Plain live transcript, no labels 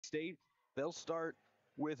State. They'll start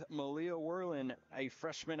with Malia Werlin, a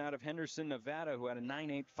freshman out of Henderson, Nevada, who had a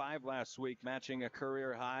 9.85 last week, matching a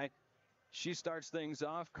career high. She starts things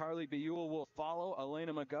off. Carly Buell will follow.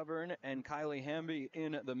 Elena McGovern and Kylie Hamby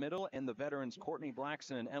in the middle. And the veterans Courtney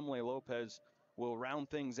Blackson and Emily Lopez will round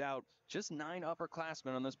things out. Just 9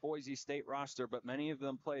 upperclassmen on this Boise State roster, but many of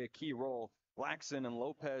them play a key role. Blackson and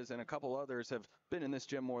Lopez and a couple others have been in this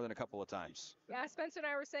gym more than a couple of times. Yeah, Spencer and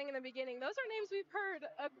I were saying in the beginning, those are names we've heard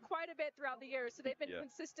quite a bit throughout the year. So they've been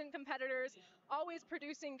consistent competitors, always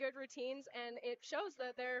producing good routines, and it shows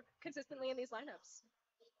that they're consistently in these lineups.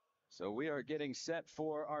 So we are getting set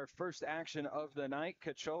for our first action of the night.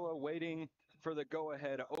 Cachola waiting for the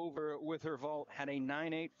go-ahead over with her vault. Had a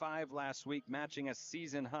 9.85 last week, matching a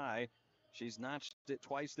season high. She's notched it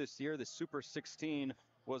twice this year. The Super 16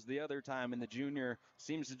 was the other time, and the junior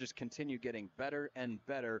seems to just continue getting better and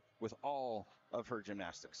better with all of her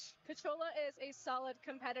gymnastics. Cachola is a solid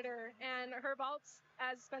competitor, and her vaults,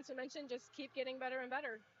 as Spencer mentioned, just keep getting better and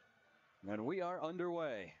better. And we are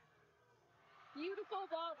underway. Beautiful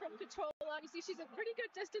vault from Cachola. You see she's a pretty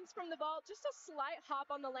good distance from the vault, just a slight hop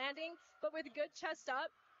on the landing, but with good chest up,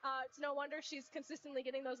 it's no wonder she's consistently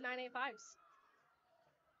getting those 9.85s.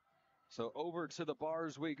 So over to the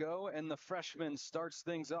bars we go, and the freshman starts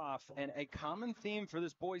things off. And a common theme for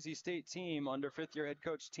this Boise State team under fifth-year head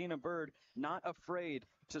coach Tina Bird, not afraid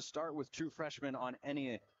to start with true freshmen on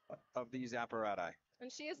any of these apparati.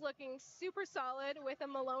 And she is looking super solid with a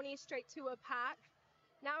Maloney straight to a pack.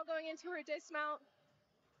 Now going into her dismount,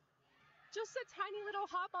 just a tiny little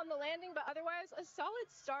hop on the landing, but otherwise a solid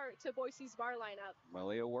start to Boise's bar lineup.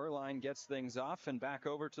 Malia Werline gets things off, and back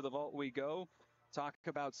over to the vault we go. Talk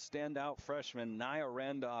about standout freshmen. Nia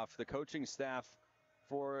Randolph, the coaching staff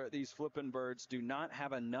for these Flippin' Birds do not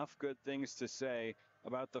have enough good things to say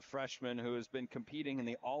about the freshman who has been competing in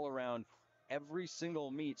the all-around every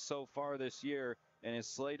single meet so far this year and is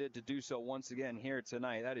slated to do so once again here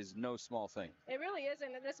tonight. That is no small thing. It really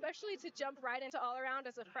isn't, and especially to jump right into all-around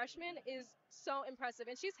as a freshman is so impressive,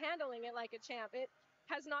 and she's handling it like a champ. It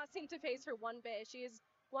has not seemed to phase her one bit. She is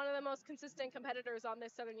one of the most consistent competitors on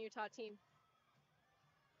this Southern Utah team.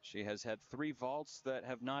 She has had 3 vaults that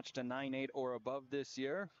have notched a 9.8 or above this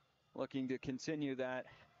year. Looking to continue that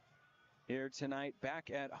here tonight back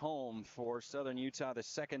at home for Southern Utah. The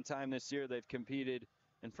second time this year they've competed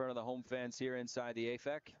in front of the home fans here inside the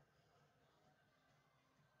AFEC.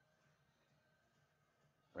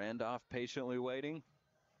 Randolph patiently waiting,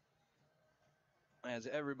 as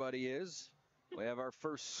everybody is. We have our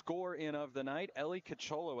first score in of the night. Ellie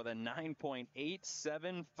Cachola with a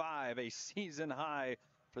 9.875, a season high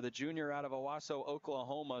for the junior out of Owasso,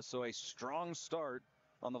 Oklahoma. So a strong start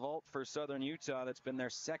on the vault for Southern Utah. That's been their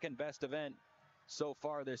second best event so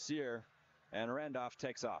far this year. And Randolph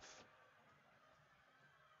takes off.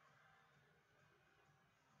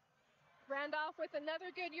 Randolph with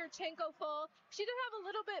another good Yurchenko full. She did have a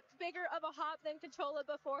little bit bigger of a hop than Cachola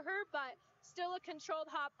before her, but still a controlled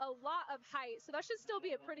hop, a lot of height. So that should still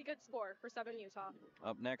be a pretty good score for Southern Utah.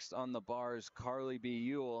 Up next on the bars, Carly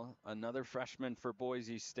Buell, another freshman for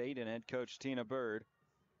Boise State and head coach Tina Bird.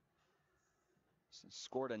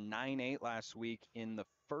 Scored a 9.8 last week in the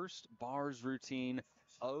first bars routine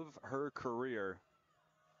of her career.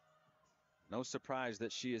 No surprise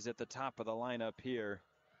that she is at the top of the lineup here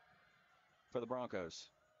for the Broncos.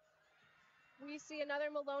 We see another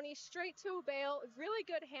Maloney straight to a bail. Really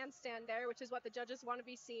good handstand there, which is what the judges want to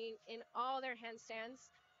be seeing in all their handstands.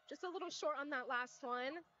 Just a little short on that last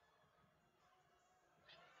one.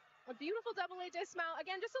 A beautiful double A dismount.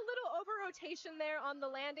 Again, just a little over rotation there on the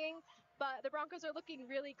landing, but the Broncos are looking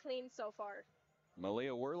really clean so far.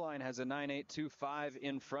 Malia Werline has a 9.825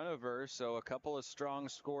 in front of her, so a couple of strong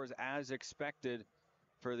scores as expected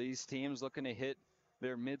for these teams looking to hit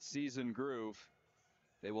their midseason groove.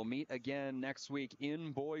 They will meet again next week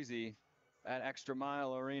in Boise at Extra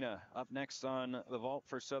Mile Arena. Up next on the vault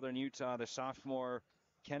for Southern Utah, the sophomore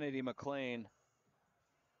Kennedy McLean,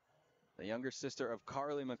 the younger sister of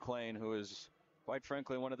Carly McLean, who is, quite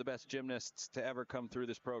frankly, one of the best gymnasts to ever come through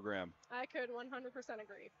this program. I could 100%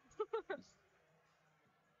 agree.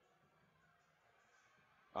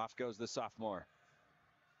 Off goes the sophomore.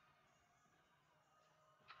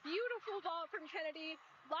 Beautiful vault from Kennedy,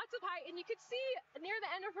 lots of height, and you could see near the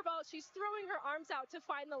end of her vault, she's throwing her arms out to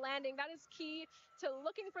find the landing. That is key to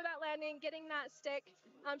looking for that landing, getting that stick.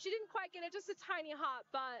 She didn't quite get it, just a tiny hop,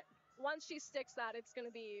 but once she sticks that, it's going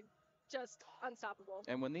to be just unstoppable.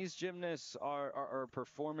 And when these gymnasts are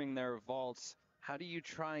performing their vaults, how do you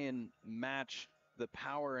try and match the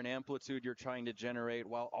power and amplitude you're trying to generate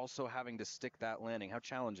while also having to stick that landing? How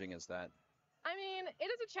challenging is that? I mean, it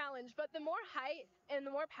is a challenge, but the more height and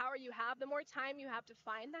the more power you have, the more time you have to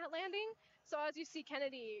find that landing. So as you see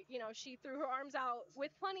Kennedy, she threw her arms out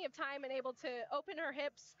with plenty of time and able to open her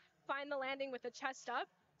hips, find the landing with the chest up.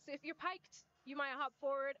 So if you're piked, you might hop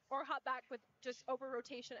forward or hop back with just over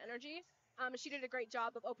rotation energy. She did a great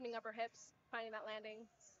job of opening up her hips, finding that landing.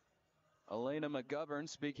 Elena McGovern,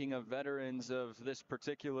 speaking of veterans of this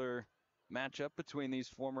particular matchup between these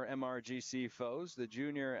former MRGC foes, the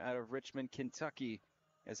junior out of Richmond, Kentucky,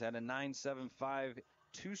 has had a 9.75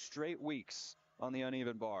 2 straight weeks on the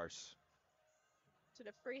uneven bars. To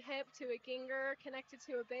the free hip, to a ginger, connected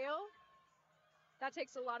to a bail. That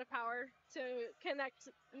takes a lot of power to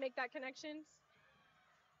make that connection.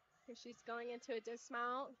 Here she's going into a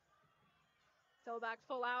dismount. Go back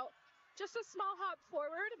full out. Just a small hop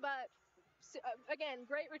forward, but again,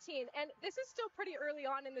 great routine. And this is still pretty early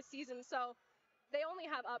on in the season, so they only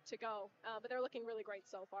have up to go, but they're looking really great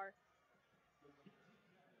so far.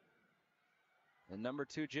 The number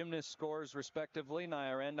 2 gymnast scores respectively.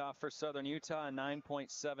 Nia Randolph for Southern Utah, a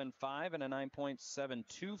 9.75 and a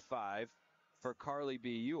 9.725 for Carly B.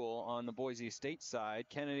 Ewell on the Boise State side.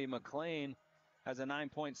 Kennedy McLean has a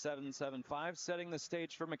 9.775, setting the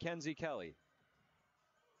stage for Mackenzie Kelly.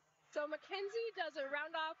 So Mackenzie does a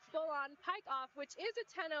round off, full on pike off, which is a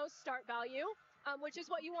 10-0 start value, which is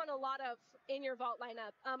what you want a lot of in your vault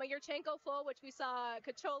lineup. A Yurchenko full, which we saw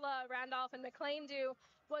Kachola, Randolph, and McLean do,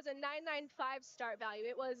 was a 9.95 start value.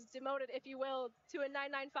 It was demoted, if you will, to a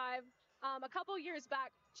 9.95 a couple years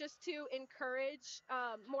back, just to encourage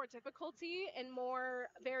more difficulty and more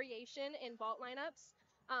variation in vault lineups.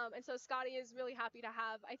 And so Scotty is really happy to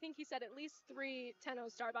have, I think he said, at least 3 10-0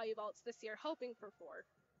 star value vaults this year, hoping for 4.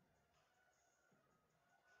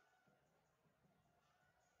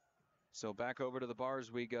 So back over to the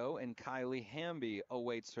bars we go, and Kylie Hamby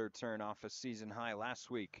awaits her turn off a season high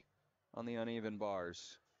last week on the uneven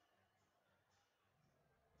bars.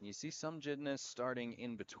 You see some gymnasts starting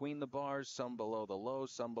in between the bars, some below the low,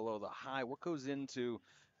 some below the high. What goes into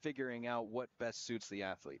figuring out what best suits the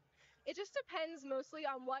athlete? It just depends mostly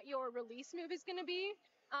on what your release move is going to be.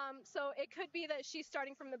 So it could be that she's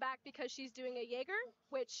starting from the back because she's doing a Jaeger,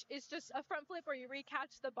 which is just a front flip where you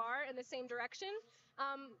recatch the bar in the same direction.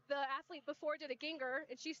 The athlete before did a Ginger,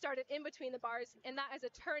 and she started in between the bars, and that is a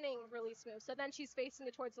turning release move. So then she's facing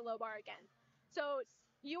it towards the low bar again. So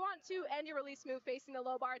you want to end your release move facing the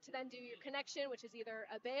low bar to then do your connection, which is either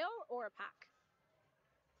a bail or a pack.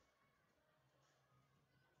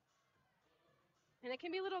 And it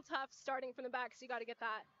can be a little tough starting from the back, so you got to get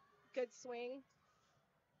that good swing.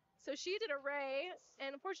 So she did a ray,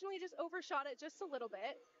 and unfortunately just overshot it just a little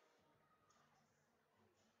bit.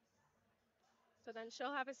 So then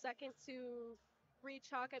she'll have a second to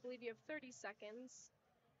rechalk. I believe you have 30 seconds.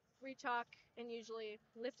 Rechalk, and usually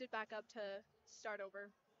lift it back up to start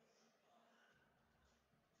over.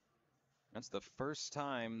 That's the first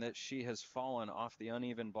time that she has fallen off the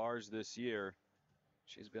uneven bars this year.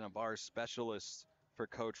 She's been a bar specialist for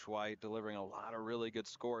Coach White, delivering a lot of really good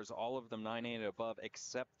scores, all of them 9.8 and above,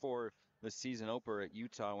 except for the season opener at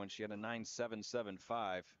Utah when she had a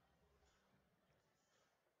 9.775.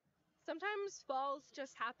 Sometimes falls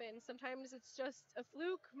just happen. Sometimes it's just a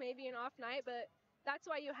fluke, maybe an off night, but that's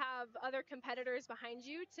why you have other competitors behind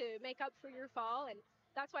you to make up for your fall, and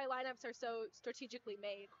that's why lineups are so strategically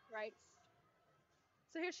made, right?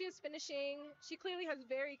 So here she is finishing. She clearly has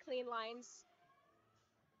very clean lines.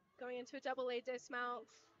 Going into a double A dismount.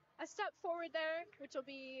 A step forward there, which will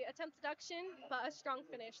be attempt deduction, but a strong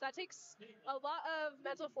finish. That takes a lot of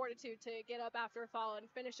mental fortitude to get up after a fall and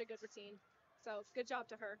finish a good routine. So good job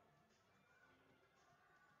to her.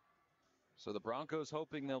 So the Broncos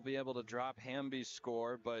hoping they'll be able to drop Hamby's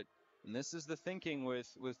score, but this is the thinking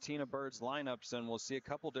with Tina Bird's lineups, and we'll see a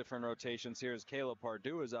couple different rotations here as Kayla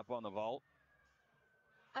Pardue is up on the vault.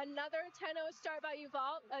 Another 10-0 start value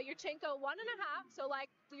vault. Yurchenko 1.5, so like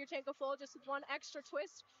the Yurchenko full, just one extra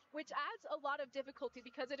twist, which adds a lot of difficulty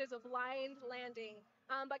because it is a blind landing.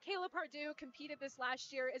 But Kayla Pardue competed this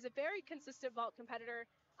last year, is a very consistent vault competitor,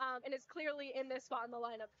 and is clearly in this spot in the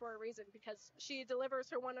lineup for a reason because she delivers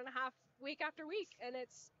her 1.5 week after week, and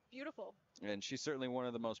it's beautiful. And she's certainly one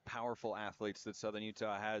of the most powerful athletes that Southern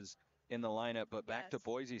Utah has in the lineup. But back to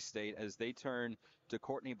Boise State as they turn to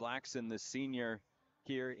Courtney Blackson, the senior,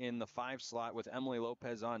 here in the 5 slot with Emily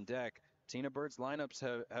Lopez on deck. Tina Bird's lineups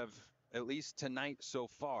have at least tonight so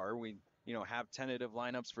far, we have tentative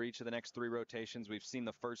lineups for each of the next 3 rotations. We've seen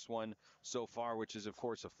the first one so far, which is of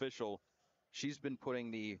course official. She's been putting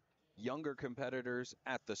the younger competitors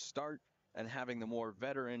at the start and having the more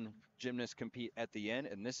veteran gymnasts compete at the end.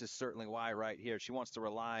 And this is certainly why right here. She wants to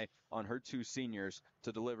rely on her two seniors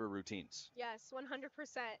to deliver routines. Yes, 100%.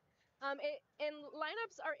 And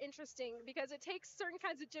lineups are interesting because it takes certain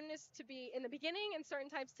kinds of gymnasts to be in the beginning and certain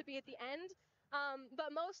types to be at the end.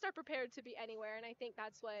 But most are prepared to be anywhere, and I think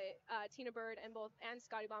that's what Tina Bird and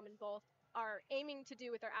Scotty Bauman both are aiming to do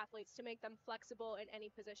with their athletes, to make them flexible in any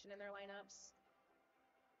position in their lineups.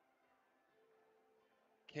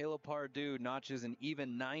 Kayla Pardue notches an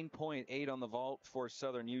even 9.8 on the vault for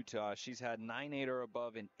Southern Utah. She's had 9.8 or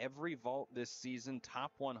above in every vault this season,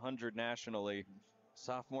 top 100 nationally.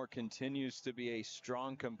 Sophomore continues to be a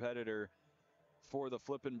strong competitor for the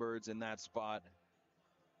Flippin' Birds in that spot.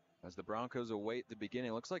 As the Broncos await the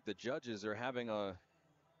beginning, looks like the judges are having a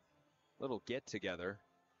little get together.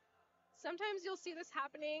 Sometimes you'll see this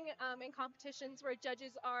happening in competitions where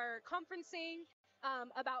judges are conferencing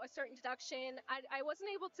about a certain deduction. I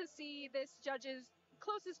wasn't able to see this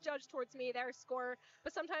closest judge towards me, their score,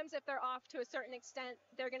 but sometimes if they're off to a certain extent,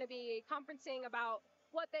 they're going to be conferencing about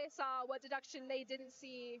what they saw, what deduction they didn't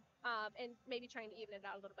see, and maybe trying to even it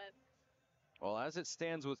out a little bit. Well, as it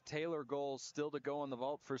stands with Taylor goals still to go on the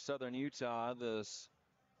vault for Southern Utah, the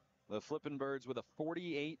Flippin' Birds with a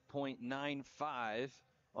 48.95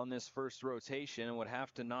 on this first rotation and would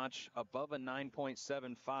have to notch above a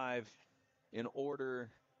 9.75 in order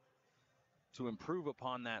to improve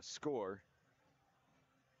upon that score.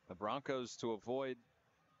 The Broncos, to avoid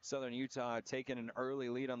Southern Utah taking an early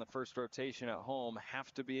lead on the first rotation at home,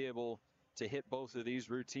 have to be able to hit both of these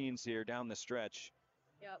routines here down the stretch.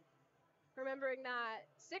 Yep. Remembering that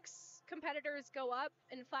 6 competitors go up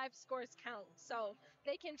and 5 scores count. So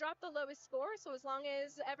they can drop the lowest score. So as long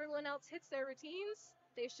as everyone else hits their routines,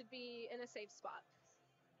 they should be in a safe spot.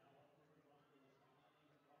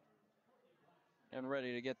 And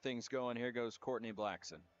ready to get things going. Here goes Courtney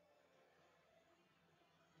Blackson.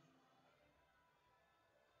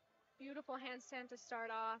 Beautiful handstand to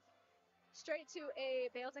start off. Straight to a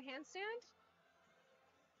bail to handstand.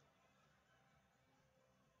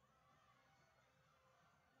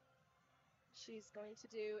 She's going to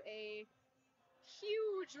do a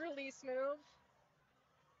huge release move.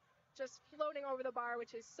 Just floating over the bar,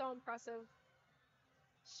 which is so impressive.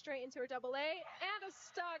 Straight into her double A and a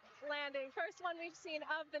stuck landing. First one we've seen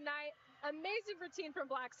of the night. Amazing routine from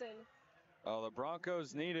Blackson. Oh, the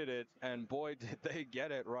Broncos needed it, and boy, did they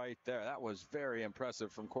get it right there. That was very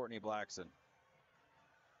impressive from Courtney Blackson.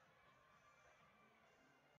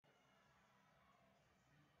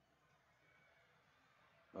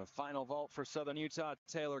 A final vault for Southern Utah,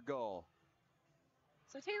 Taylor Gull.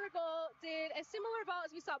 So Taylor Gull did a similar vault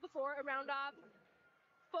as we saw before, a round off,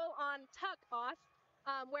 full on tuck off,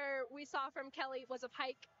 where we saw from Kelly was a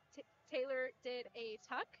pike. Taylor did a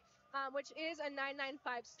tuck, which is a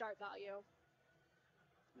 995 start value.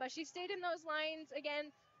 But she stayed in those lines,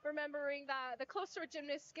 again, remembering that the closer a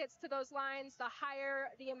gymnast gets to those lines, the higher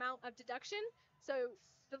the amount of deduction. So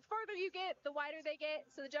the farther you get, the wider they get.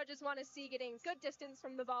 So the judges want to see getting good distance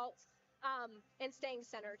from the vault and staying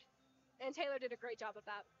centered. And Taylor did a great job of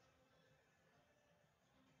that.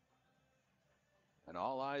 And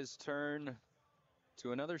all eyes turn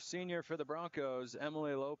to another senior for the Broncos,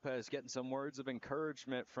 Emily Lopez, getting some words of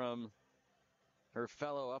encouragement from her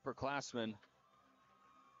fellow upperclassmen. And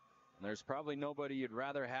there's probably nobody you'd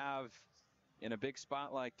rather have in a big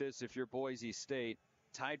spot like this if you're Boise State.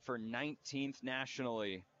 Tied for 19th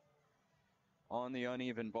nationally on the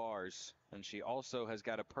uneven bars. And she also has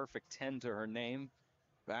got a perfect 10 to her name.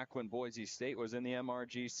 Back when Boise State was in the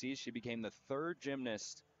MRGC, she became the 3rd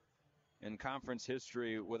gymnast in conference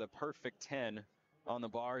history with a perfect 10 on the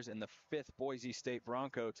bars and the 5th Boise State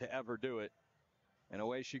Bronco to ever do it. And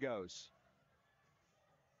away she goes.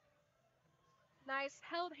 Nice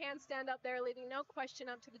held handstand up there, leaving no question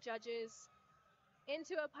up to the judges.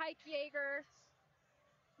 Into a pike Jaeger.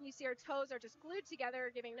 You see her toes are just glued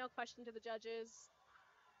together, giving no question to the judges.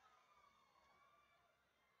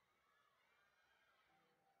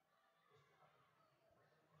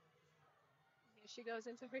 Here she goes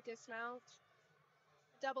into her dismount.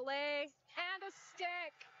 Double A and a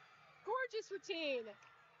stick. Gorgeous routine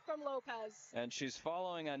from Lopez. And she's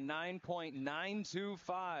following a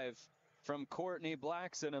 9.925 from Courtney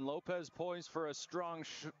Blackson, and Lopez poised for a strong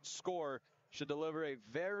score. Should deliver a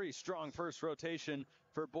very strong first rotation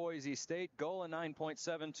for Boise State. Goal a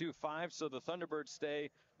 9.725, so the Thunderbirds stay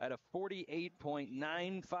at a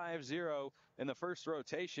 48.950 in the first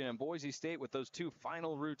rotation. And Boise State, with those 2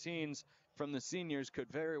 final routines from the seniors,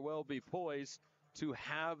 could very well be poised to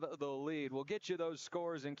have the lead. We'll get you those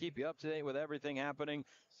scores and keep you up to date with everything happening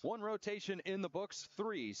One rotation in the books,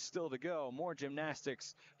 3 still to go. More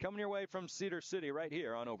gymnastics coming your way from Cedar City right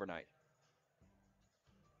here on Overnight.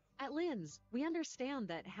 At Lynn's, we understand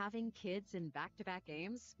that having kids in back-to-back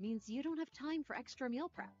games means you don't have time for extra meal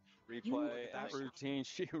prep. Replay that routine.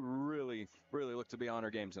 She really looked to be on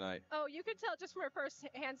her game tonight. Oh, you could tell just from her first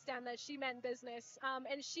handstand that she meant business.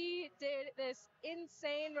 And she did this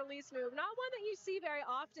insane release move. Not one that you see very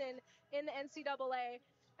often in the NCAA.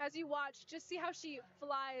 As you watch, just see how she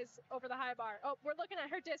flies over the high bar. Oh, we're looking at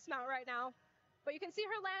her dismount right now. But you can see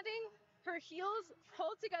her landing. Her heels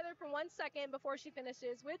hold together for 1 second before she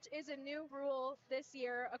finishes, which is a new rule this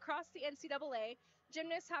year across the NCAA.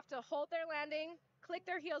 Gymnasts have to hold their landing, click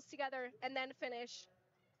their heels together, and then finish.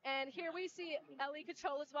 And here we see Ellie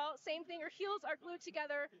Cachola as well. Same thing, her heels are glued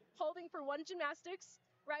together, holding for 1 gymnastics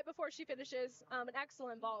right before she finishes. An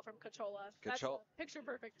excellent ball from Cachola. That's a picture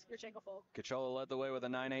perfect Yurchenko full. Cachola led the way with a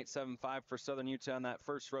 9.875 for Southern Utah in that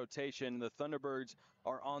first rotation. The Thunderbirds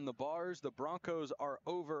are on the bars. The Broncos are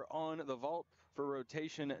over on the vault for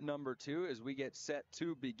rotation number 2 as we get set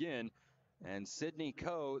to begin. And Sydney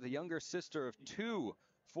Coe, the younger sister of 2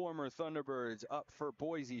 former Thunderbirds, up for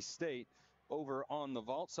Boise State over on the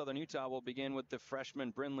vault. Southern Utah will begin with the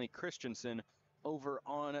freshman Brinley Christensen over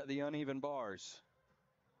on the uneven bars.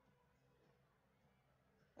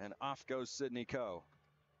 And off goes Sydney Coe.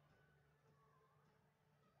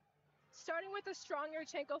 Starting with a strong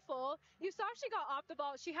Yurchenko full. You saw she got off the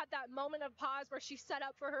vault. She had that moment of pause where she set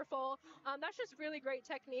up for her full. That's just really great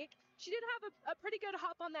technique. She did have a pretty good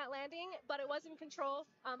hop on that landing, but it was in control.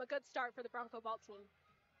 A good start for the Bronco vault team.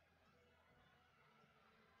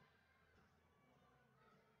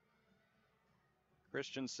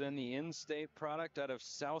 Christensen, the in-state product out of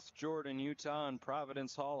South Jordan, Utah, and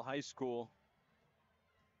Providence Hall High School.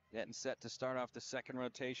 Getting set to start off the second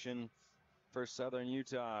rotation for Southern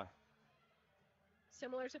Utah.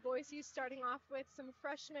 Similar to Boise, starting off with some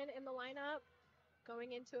freshmen in the lineup,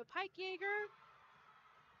 going into a pike Jaeger.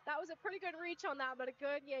 That was a pretty good reach on that, but a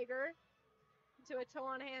good Jaeger. To a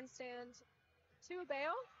toe-on handstand to a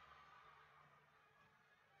bail.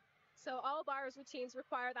 So all bars routines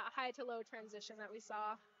require that high to low transition that we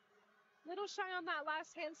saw. Little shy on that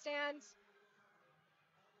last handstand.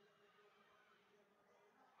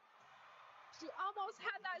 She almost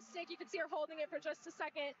had that stick. You could see her holding it for just a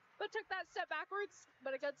second, but took that step backwards.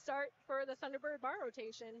 But a good start for the Thunderbird bar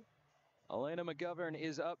rotation. Elena McGovern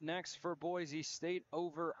is up next for Boise State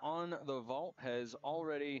over on the vault. Has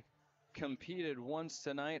already competed once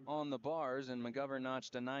tonight on the bars, and McGovern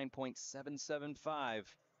notched a 9.775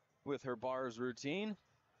 with her bars routine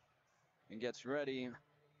and gets ready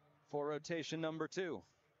for rotation number 2.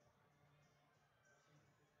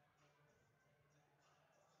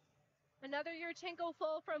 Another Yurchenko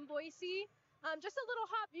full from Boise. Just a little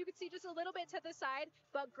hop. You could see just a little bit to the side,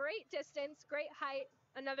 but great distance, great height.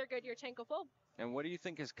 Another good Yurchenko full. And what do you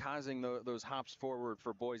think is causing those hops forward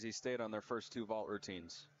for Boise State on their first 2 vault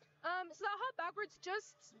routines? So that hop backwards,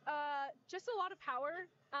 just a lot of power.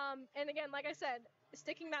 And again, like I said,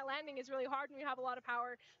 sticking that landing is really hard when you have a lot of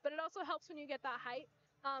power, but it also helps when you get that height.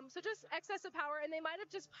 So just excess of power, and they might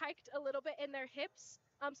have just piked a little bit in their hips.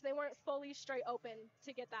 So they weren't fully straight open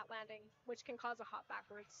to get that landing, which can cause a hop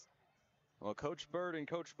backwards. Well, Coach Bird and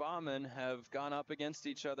Coach Bauman have gone up against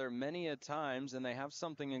each other many a times, and they have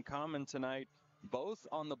something in common tonight, both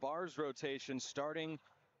on the bars rotation, starting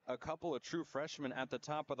a couple of true freshmen at the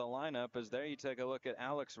top of the lineup. As there you take a look at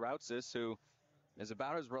Alex Routsis, who is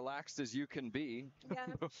about as relaxed as you can be. Yeah,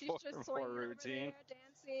 she's just swinging over there,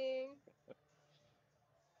 dancing.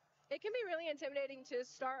 It can be really intimidating to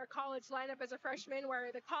start a college lineup as a freshman, where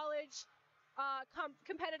the college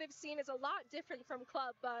competitive scene is a lot different from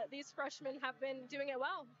club, but these freshmen have been doing it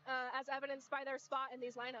well, as evidenced by their spot in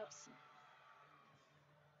these lineups.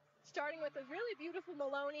 Starting with a really beautiful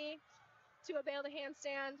Maloney to a bail to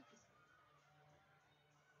handstand.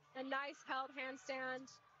 A nice held handstand.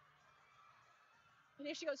 And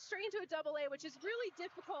then she goes straight into a double A, which is really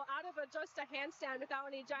difficult out of just a handstand without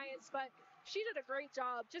any giants, but she did a great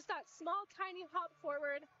job. Just that small, tiny hop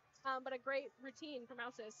forward, but a great routine from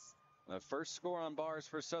Routsis. The first score on bars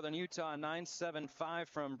for Southern Utah, 9.75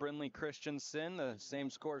 from Brinley Christensen, the same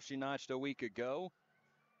score she notched a week ago.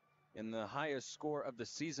 In the highest score of the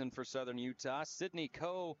season for Southern Utah, Sydney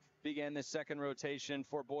Coe began the second rotation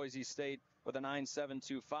for Boise State with a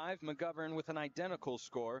 9.725. McGovern with an identical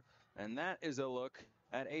score, and that is a look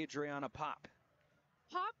at Adriana Pop.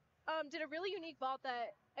 Pop did a really unique vault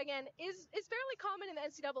that, again, is fairly common in the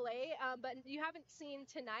NCAA, but you haven't seen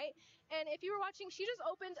tonight. And if you were watching, she just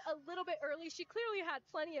opened a little bit early. She clearly had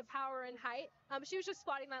plenty of power and height. She was just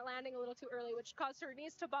spotting that landing a little too early, which caused her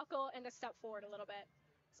knees to buckle and to step forward a little bit.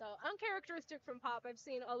 So uncharacteristic from Pop. I've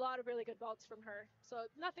seen a lot of really good vaults from her. So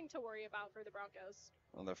nothing to worry about for the Broncos.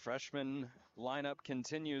 Well, the freshman lineup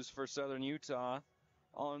continues for Southern Utah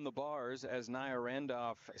on the bars as Nia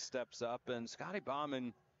Randolph steps up, and Scotty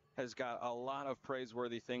Bauman has got a lot of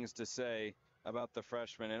praiseworthy things to say about the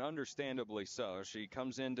freshman, and understandably so. She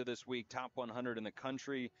comes into this week top 100 in the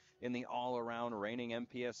country in the all-around reigning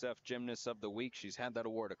MPSF Gymnast of the Week. She's had that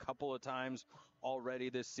award a couple of times already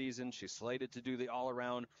this season. She's slated to do the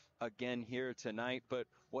all-around again here tonight, but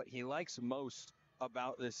what he likes most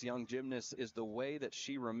about this young gymnast is the way that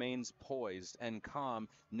she remains poised and calm,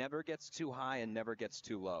 never gets too high and never gets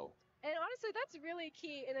too low. And honestly, that's really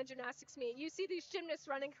key in a gymnastics meet. You see these gymnasts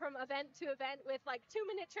running from event to event with like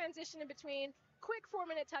 2-minute transition in between, quick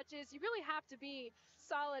 4-minute touches. You really have to be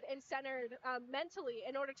solid and centered mentally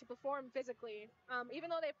in order to perform physically. Even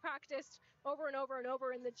though they've practiced over and over and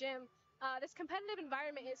over in the gym, this competitive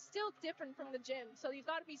environment is still different from the gym. So you've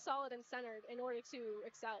got to be solid and centered in order to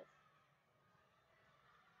excel.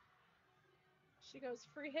 She goes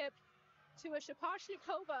free hip to a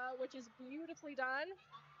Shaposhnikova, which is beautifully done.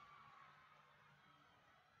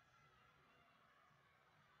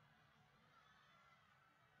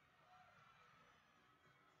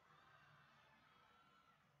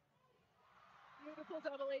 Beautiful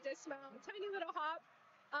double A dismount, tiny little hop.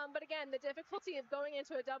 But again, the difficulty of going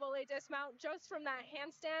into a double A dismount just from that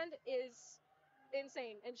handstand is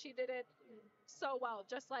insane. And she did it so well,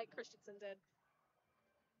 just like Christensen did.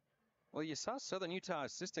 Well, you saw Southern Utah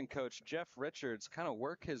assistant coach Jeff Richards kind of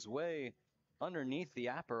work his way underneath the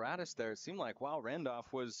apparatus there. It seemed like while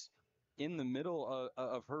Randolph was in the middle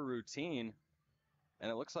of her routine,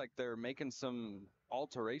 and it looks like they're making some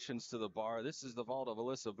alterations to the bar. This is the vault of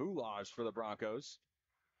Alyssa Boulage for the Broncos.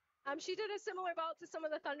 She did a similar vault to some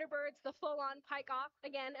of the Thunderbirds, the full-on pike off.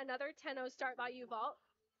 Again, another 10-0 start value vault.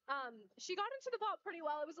 She got into the vault pretty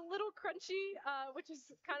well. It was a little crunchy, which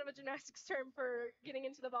is kind of a gymnastics term for getting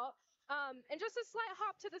into the vault. And just a slight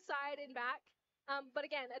hop to the side and back. But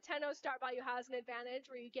again, a 10-0 start value has an advantage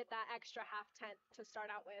where you get that extra half tenth to start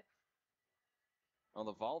out with. Well,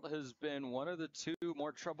 the vault has been one of the two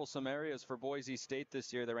more troublesome areas for Boise State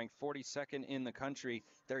this year. They're ranked 42nd in the country.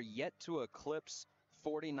 They're yet to eclipse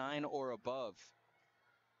 49 or above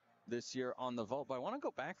this year on the vault. But I want to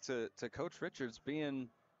go back to Coach Richards being,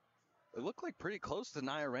 it looked like pretty close to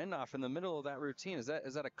Nia Randolph in the middle of that routine. Is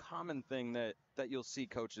that a common thing that you'll see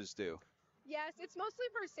coaches do? Yes, it's mostly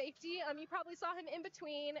for safety. You probably saw him in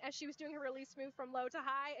between as she was doing her release move from low to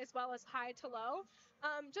high as well as high to low.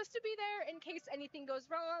 Just to be there in case anything goes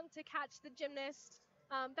wrong, to catch the gymnast.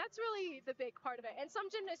 That's really the big part of it. And some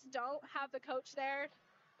gymnasts don't have the coach there.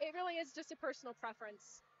 It really is just a personal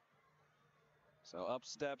preference. So up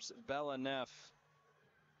steps Bella Neff,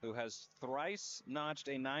 who has thrice notched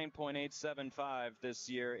a 9.875 this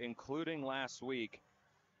year, including last week.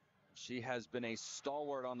 She has been a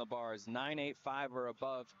stalwart on the bars, 9.85 or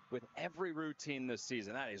above with every routine this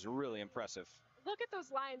season. That is really impressive. Look at those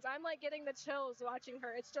lines. I'm like getting the chills watching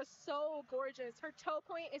her. It's just so gorgeous. Her toe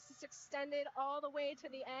point is just extended all the way to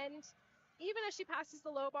the end. Even as she passes the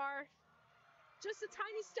low bar, just a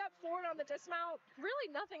tiny step forward on the dismount.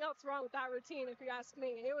 Really nothing else wrong with that routine, if you ask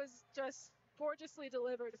me. It was just gorgeously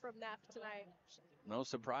delivered from Neff tonight. No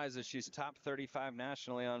surprise that she's top 35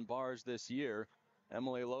 nationally on bars this year.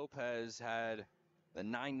 Emily Lopez had the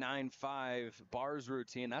 9.95 bars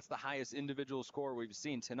routine. That's the highest individual score we've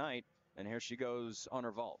seen tonight. And here she goes on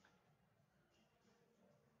her vault.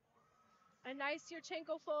 A nice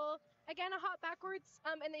Yurchenko full. Again, a hop backwards.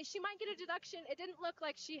 And then she might get a deduction. It didn't look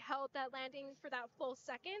like she held that landing for that full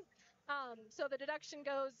second. So the deduction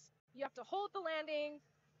goes, you have to hold the landing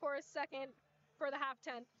for a second for the half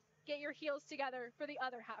tenth. Get your heels together for the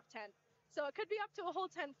other half tenth. So it could be up to a whole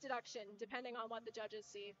 10th deduction, depending on what the judges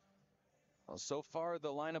see. Well, so far, the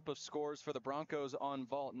lineup of scores for the Broncos on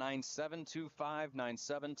vault, 9.725,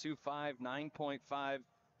 9.725, 9.5,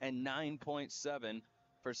 and 9.7.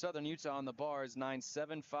 For Southern Utah on the bars,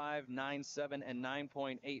 9.75, 9.7, and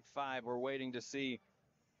 9.85. We're waiting to see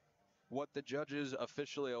what the judges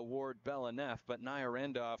officially award Bella Neff, but Nia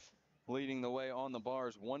Randolph leading the way on the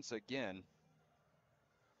bars once again.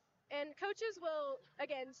 And coaches will,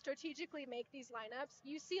 again, strategically make these lineups.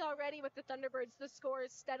 You see already with the Thunderbirds, the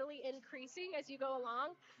scores steadily increasing as you go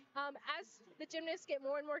along. As the gymnasts get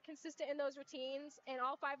more and more consistent in those routines and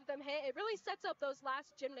all 5 of them hit, it really sets up those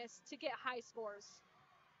last gymnasts to get high scores.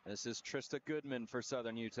 This is Trista Goodman for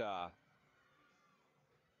Southern Utah.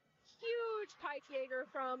 Huge pike Jaeger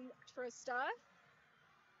from Trista.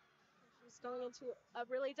 She's going into a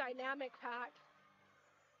really dynamic pack.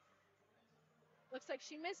 Looks like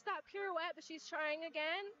she missed that pirouette, but she's trying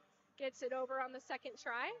again. gets it over on the second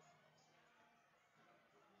try.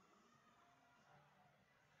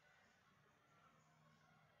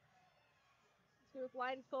 To a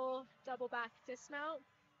blind full double back dismount.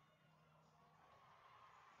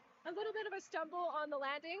 A little bit of a stumble on the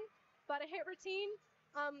landing, but a hit routine.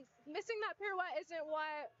 Missing that pirouette isn't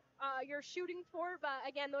what you're shooting for, but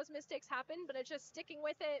again, those mistakes happen, but it's just sticking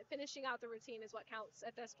with it, finishing out the routine is what counts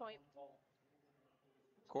at this point.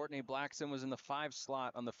 Courtney Blackson was in the 5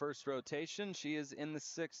 slot on the first rotation. She is in the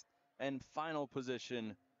 6th and final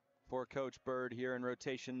position for Coach Bird here in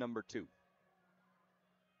rotation number 2.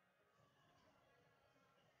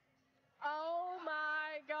 Oh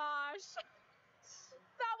my gosh.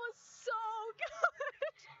 That was so good.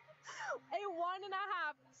 A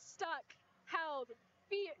 1.5 stuck, held,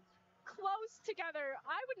 feet close together.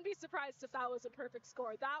 I wouldn't be surprised if that was a perfect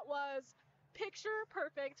score. That was picture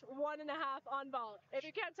perfect 1.5 on vault. If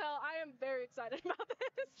you can't tell, I am very excited about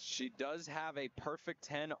this. She does have a perfect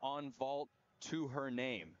 10 on vault to her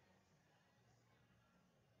name.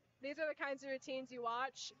 These are the kinds of routines you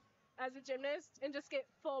watch as a gymnast and just get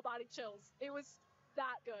full body chills. It was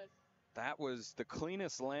that good. That was the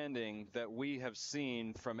cleanest landing that we have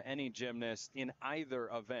seen from any gymnast in either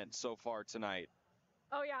event so far tonight.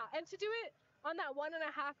 Oh yeah, and to do it on that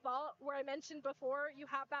 1.5 vault where I mentioned before you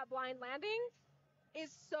have that blind landing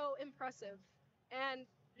is so impressive. And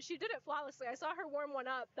she did it flawlessly. I saw her warm one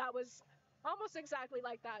up. That was almost exactly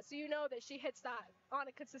like that. So you know that she hits that on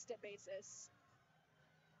a consistent basis.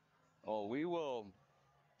 Oh, we will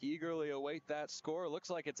eagerly await that score. Looks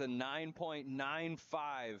like it's a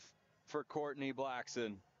 9.95 for Courtney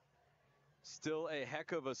Blackson. Still a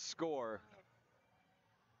heck of a score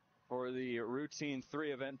for the routine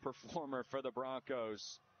 3 event performer for the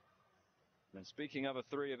Broncos. And speaking of a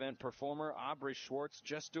 3 event performer, Aubrey Schwartz,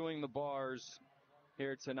 just doing the bars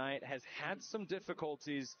here tonight, has had some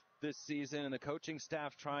difficulties this season, and the coaching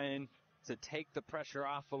staff trying to take the pressure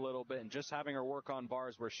off a little bit and just having her work on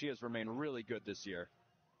bars where she has remained really good this year.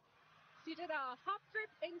 She did a hop grip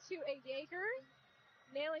into a Jaeger,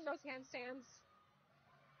 nailing those handstands.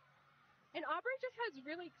 And Aubrey just has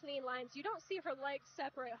really clean lines. You don't see her legs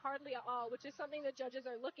separate hardly at all, which is something the judges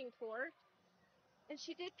are looking for. And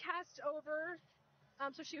she did cast over,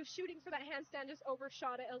 so she was shooting for that handstand, just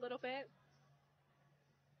overshot it a little bit.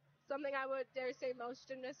 Something I would dare say most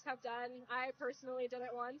gymnasts have done. I personally did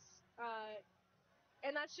it once.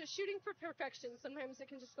 And that's just shooting for perfection. Sometimes it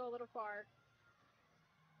can just go a little far.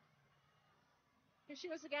 Here she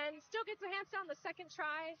goes again. Still gets a handstand on the second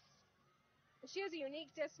try. And she has a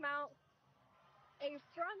unique dismount. A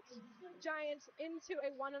front giant into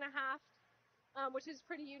a 1.5, which is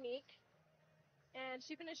pretty unique. And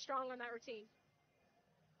she finished strong on that routine.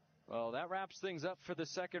 Well, that wraps things up for the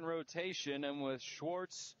second rotation. And with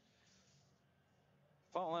Schwartz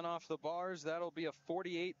falling off the bars, that'll be a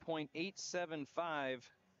 48.875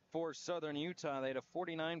 for Southern Utah. They had a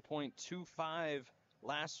 49.25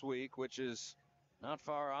 last week, which is not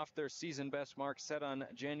far off their season best mark set on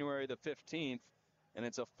January the 15th. And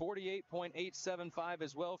it's a 48.875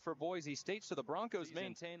 as well for Boise State. So the Broncos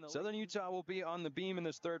maintain the lead. Southern Utah will be on the beam in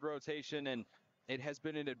this third rotation, and it has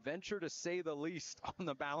been an adventure to say the least on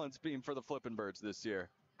the balance beam for the Flippin' Birds this year.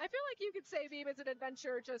 I feel like you could say beam is an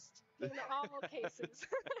adventure just in all cases,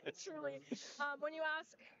 truly. When you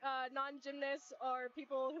ask non-gymnasts or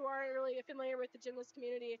people who aren't really familiar with the gymnast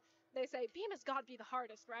community, they say beam has got to be the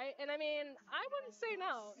hardest, right? And I mean, I wouldn't say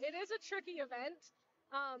no. It is a tricky event.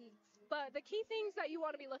 But the key things that you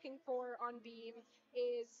want to be looking for on beam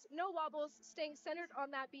is no wobbles, staying centered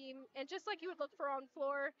on that beam, and just like you would look for on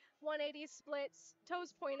floor, 180 splits,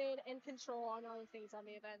 toes pointed, and control on all the things on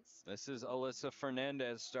the events. This is Alyssa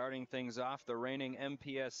Fernandez starting things off, the reigning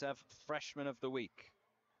MPSF Freshman of the Week.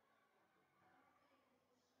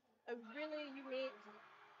 A really unique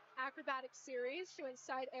acrobatic series. She went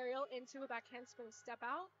side aerial into a back handspring step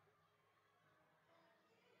out.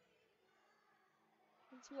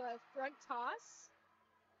 Into a front toss.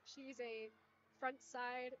 She's a front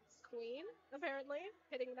side queen, apparently,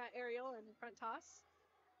 hitting that aerial and front toss.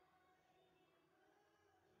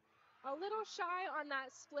 A little shy on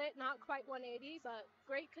that split, not quite 180, but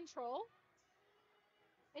great control.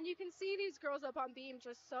 And you can see these girls up on beam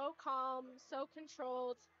just so calm, so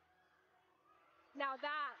controlled. Now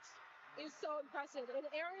that is so impressive. An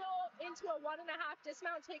aerial into a 1.5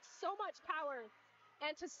 dismount takes so much power.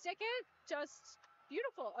 And to stick it, just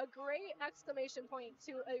beautiful. A great exclamation point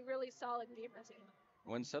to a really solid beam routine.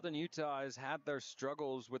 When Southern Utah has had their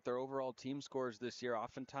struggles with their overall team scores this year,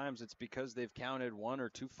 oftentimes it's because they've counted 1 or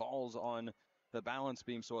 2 falls on the balance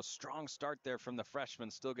beam. So a strong start there from the freshman,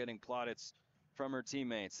 still getting plaudits from her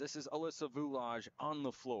teammates. This is Alyssa Vulaj on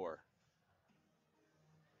the floor.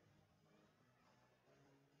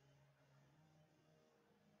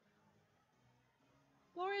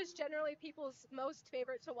 is generally people's most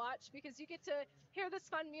favorite to watch because you get to hear this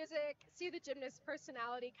fun music, see the gymnast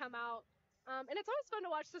personality come out. And it's always fun to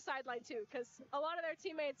watch the sideline too because a lot of their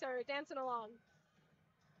teammates are dancing along.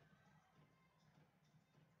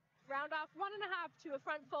 Round off 1.5 to a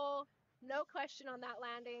front full. No question on that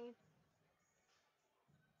landing.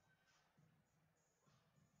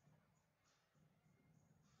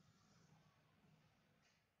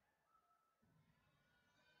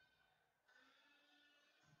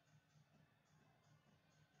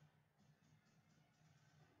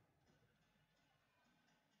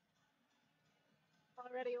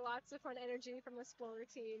 Already lots of fun energy from this floor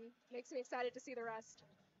routine. Makes me excited to see the rest.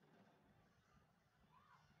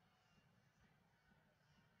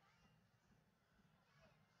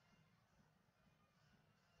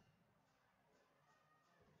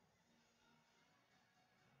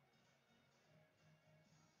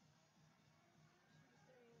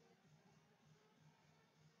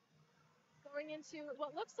 Going into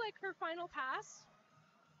what looks like her final pass.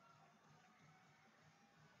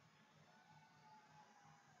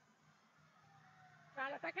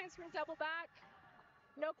 Round up back handspring double back.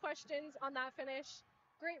 No questions on that finish.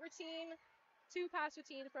 Great routine. 2-pass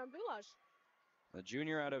routine from Boulage. The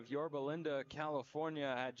junior out of Yorba Linda,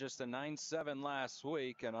 California, had just a 9.7 last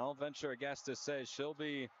week, and I'll venture a guess to say she'll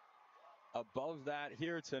be above that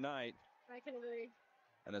here tonight. I can agree.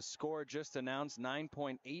 And a score just announced,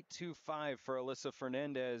 9.825 for Alyssa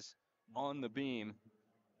Fernandez on the beam.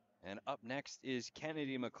 And up next is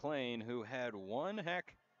Kennedy McLean, who had one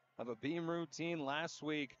heck of a beam routine last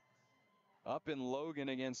week up in Logan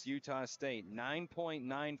against Utah State.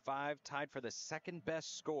 9.95, tied for the second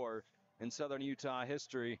best score in Southern Utah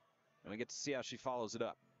history. And we get to see how she follows it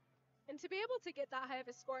up. And to be able to get that high of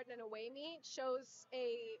a score in an away meet shows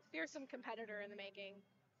a fearsome competitor in the making.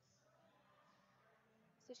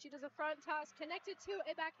 So she does a front toss connected to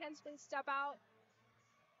a back handspring step out.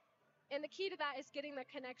 And the key to that is getting the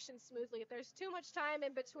connection smoothly. If there's too much time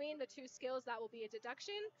in between the two skills, that will be a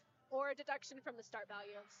deduction or a deduction from the start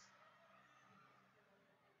values.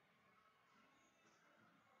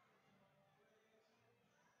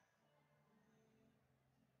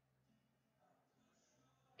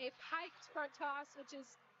 A piked front toss, which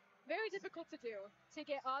is very difficult to do. To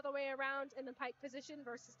get all the way around in the pike position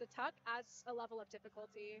versus the tuck adds a level of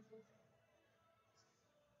difficulty.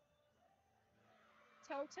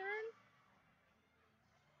 Toe turn,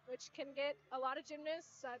 which can get a lot of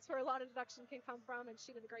gymnasts. That's where a lot of deduction can come from, and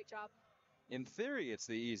she did a great job. In theory, it's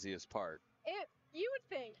the easiest part. You would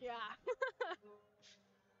think, yeah.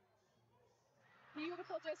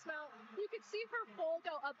 Beautiful dismount. You could see her full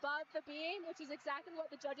go above the beam, which is exactly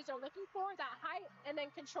what the judges are looking for, that height, and then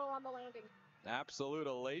control on the landing. Absolute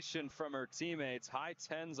elation from her teammates. High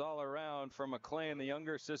 10s all around from McLean, the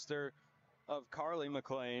younger sister of Carly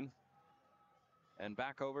McLean. And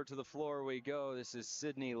back over to the floor we go. This is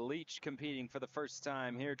Sydney Leach competing for the first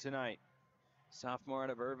time here tonight. Sophomore out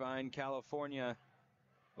of Irvine, California,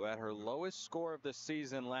 who had her lowest score of the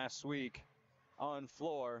season last week on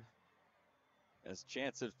floor. As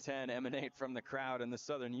chants of 10 emanate from the crowd in the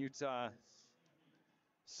Southern Utah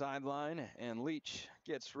sideline, and Leach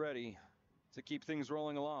gets ready to keep things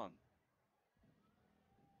rolling along.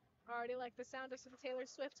 Already like the sound of some Taylor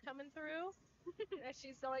Swift coming through as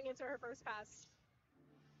she's going into her first pass.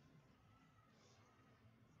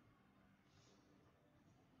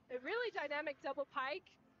 A really dynamic double pike.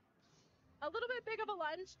 A little bit big of a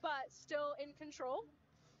lunge, but still in control.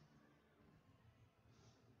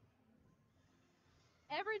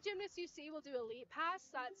 Every gymnast you see will do a leap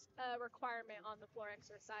pass. That's a requirement on the floor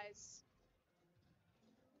exercise.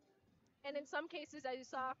 And in some cases, as you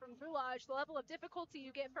saw from Boulage, the level of difficulty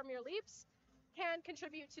you get from your leaps can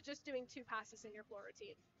contribute to just doing 2 passes in your floor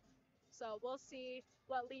routine. So we'll see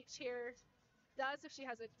what Leach here does if she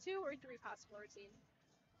has a 2 or 3 pass floor routine.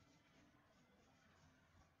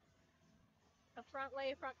 A front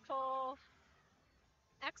lay, front pull.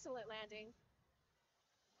 Excellent landing.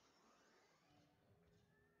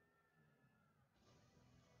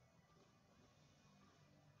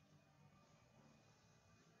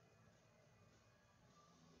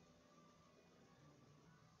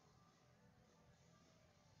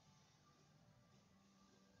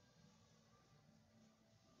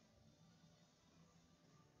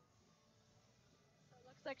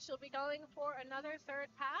 Looks like she'll be going for another 3rd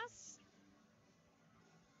pass.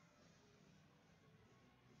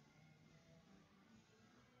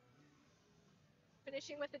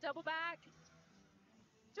 Finishing with the double back.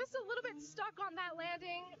 Just a little bit stuck on that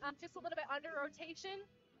landing, just a little bit under rotation,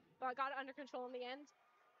 but got it under control in the end.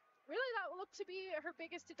 really that looked to be her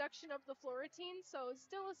biggest deduction of the floor routine, so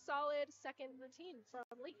still a solid second routine from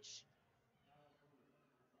Leach.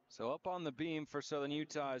 So up on the beam for Southern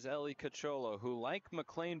Utah is Ellie Cachola, who, like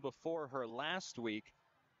McLean before her last week,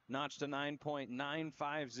 notched a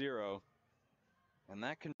 9.950. And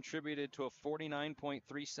that contributed to a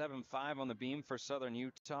 49.375 on the beam for Southern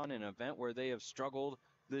Utah in an event where they have struggled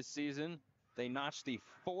this season. They notched the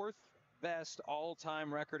fourth best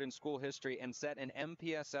all-time record in school history and set an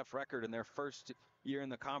MPSF record in their first year in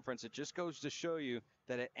the conference. It just goes to show you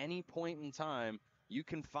that at any point in time, you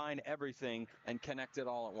can find everything and connect it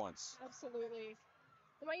all at once. Absolutely.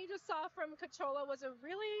 And what you just saw from Cachola was a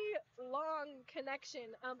really long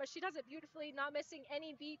connection, but she does it beautifully, not missing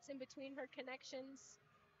any beats in between her connections.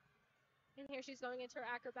 And here she's going into her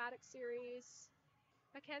acrobatic series.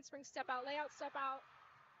 Back handspring step out, layout step out.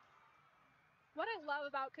 What I love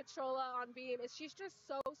about Cachola on beam is she's just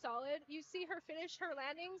so solid. You see her finish her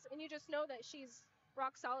landings, and you just know that she's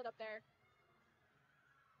rock solid up there.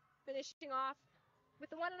 Finishing off with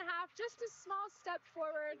the 1.5, just a small step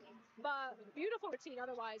forward, but beautiful routine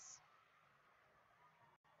otherwise.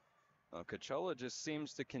 Well, Cachola just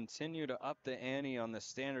seems to continue to up the ante on the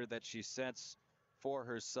standard that she sets for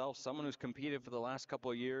herself. Someone who's competed for the last couple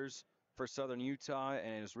of years for Southern Utah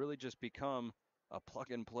and has really just become a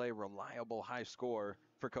plug-and-play, reliable high score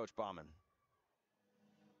for Coach Bauman.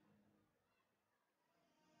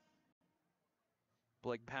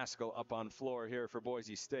 Blake Pascal up on floor here for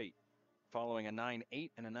Boise State, following a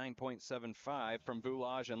 9.8 and a 9.75 from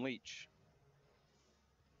Boulage and Leach.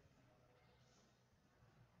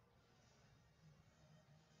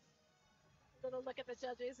 A little look at the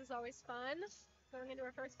judges is always fun. Going into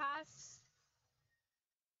her first pass.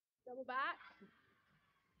 Double back.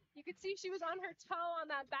 You could see she was on her toe on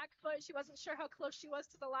that back foot. She wasn't sure how close she was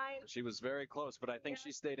to the line. She was very close, but I think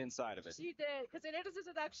she stayed inside of it. She did, because it is a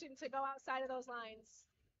deduction to go outside of those lines.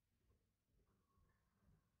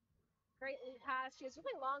 Great lead pass. She has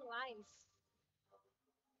really long lines.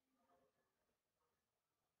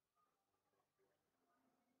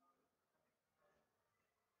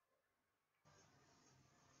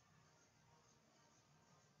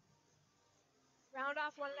 Round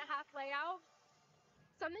off 1.5 layout.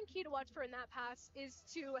 Something key to watch for in that pass is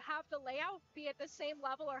to have the layout be at the same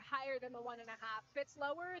level or higher than the 1.5. If it's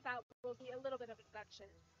lower, that will be a little bit of a deduction.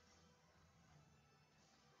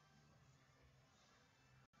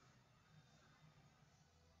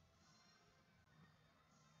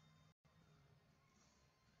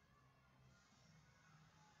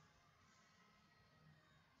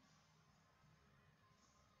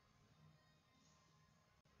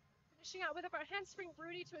 Finishing out with a handspring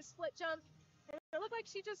Broody to a split jump. And it looked like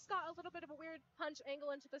she just got a little bit of a weird punch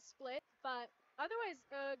angle into the split, but otherwise,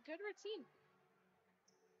 a good routine.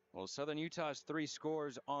 Well, Southern Utah's 3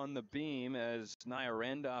 scores on the beam as Nia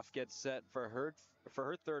Randolph gets set for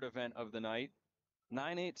her third event of the night.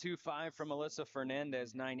 9.825 from Melissa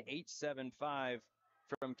Fernandez, 9.875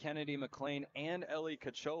 from Kennedy McLean and Ellie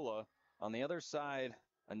Cachola. On the other side,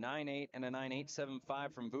 a 9.8 and a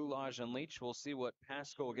 9.875 from Boulage and Leach. We'll see what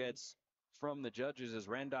Pascal gets from the judges as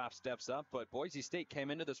Randolph steps up, but Boise State came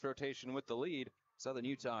into this rotation with the lead. Southern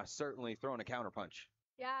Utah certainly throwing a counterpunch.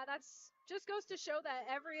 Yeah, that's just goes to show that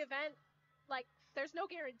every event, like, there's no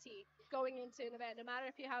guarantee going into an event. No matter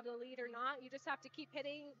if you have the lead or not, you just have to keep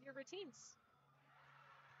hitting your routines.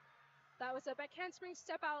 That was a back handspring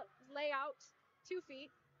step out layout, 2 feet,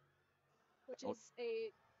 which is a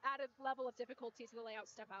added level of difficulty to the layout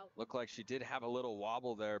step out. Looked like she did have a little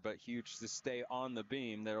wobble there, but huge to stay on the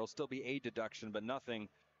beam. There will still be a deduction, but nothing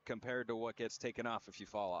compared to what gets taken off if you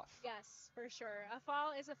fall off. Yes, for sure. A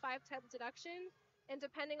fall is a 5-10 deduction, and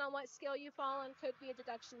depending on what skill you fall on, could be a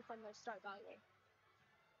deduction from the start value.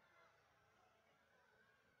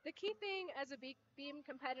 The key thing as a beam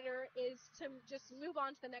competitor is to just move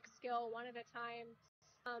on to the next skill one at a time,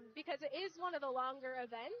 because it is one of the longer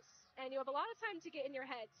events, and you have a lot of time to get in your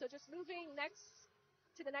head. So just moving next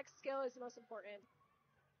to the next skill is the most important.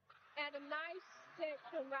 And a nice stick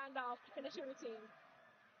from Randolph to finish your routine.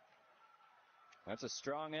 That's a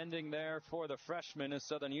strong ending there for the freshman as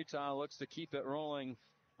Southern Utah looks to keep it rolling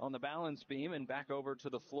on the balance beam. And back over to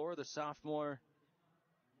the floor, the sophomore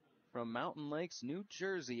from Mountain Lakes, New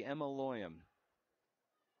Jersey, Emma Loyam.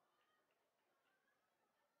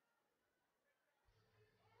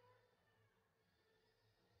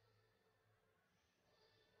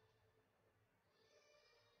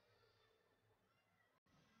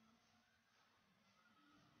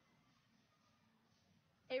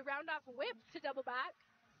 A round-off whip to double back.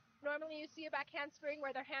 Normally you see a back handspring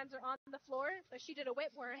where their hands are on the floor, but she did a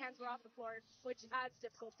whip where her hands were off the floor, which adds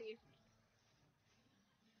difficulty.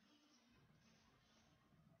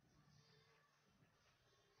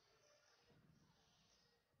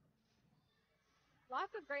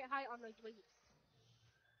 Lots of great height on those leaps.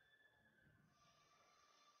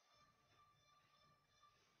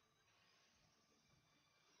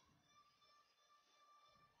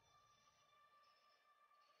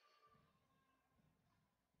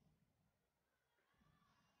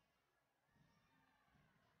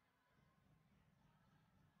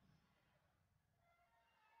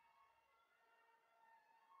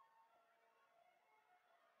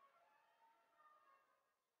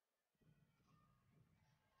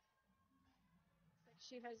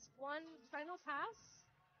 She has one final pass.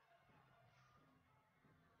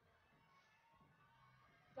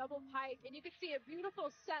 Double pike, and you can see a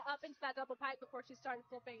beautiful set up into that double pike before she started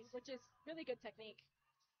flipping, which is really good technique.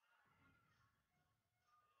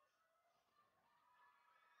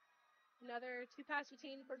 Another 2-pass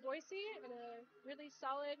routine for Boise and a really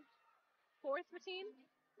solid 4th routine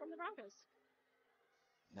from the Broncos.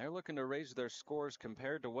 They're looking to raise their scores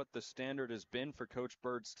compared to what the standard has been for Coach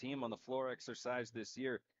Bird's team on the floor exercise this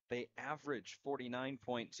year. They average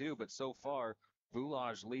 49.2, but so far,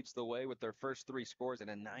 Boulage leads the way with their first 3 scores at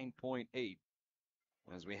a 9.8.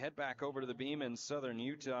 As we head back over to the beam in southern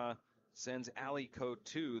Utah, sends Allie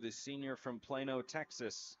Cote, the senior from Plano,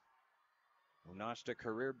 Texas, who notched a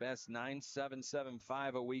career best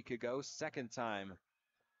 9.775 a week ago. Second time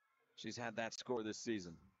she's had that score this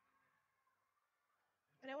season.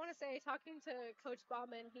 And I want to say, talking to Coach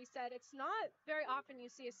Bauman, he said it's not very often you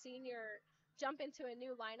see a senior jump into a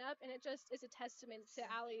new lineup, and it just is a testament to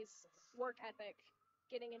Allie's work ethic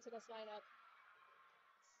getting into this lineup.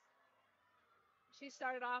 She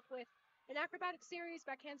started off with an acrobatic series,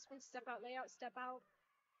 back handspring, step out, layout, step out.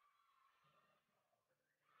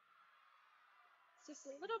 Just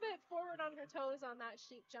a little bit forward on her toes on that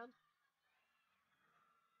sheep jump.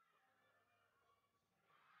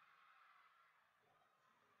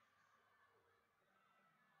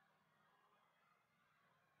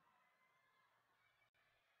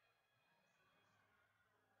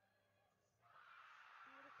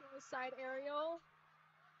 Beautiful side aerial.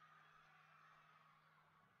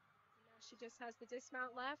 Now she just has the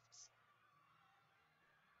dismount left.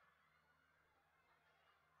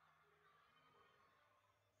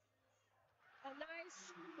 A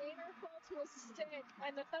nice gainer fall to a stick,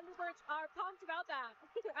 and the Thunderbirds are pumped about that,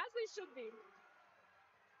 as they should be.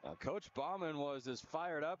 Coach Bauman was as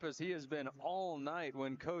fired up as he has been all night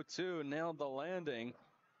when Cote nailed the landing.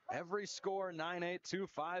 Every score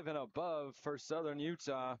 9.825 and above for Southern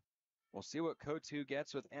Utah. We'll see what Cote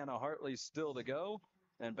gets with Anna Hartley still to go.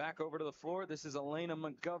 And back over to the floor, this is Elena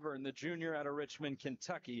McGovern, the junior out of Richmond,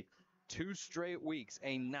 Kentucky. 2 straight weeks,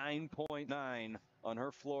 a 9.9 on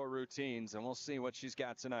her floor routines, and we'll see what she's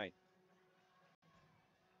got tonight.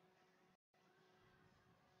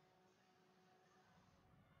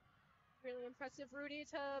 Really impressive Rudy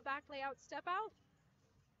to back layout step out.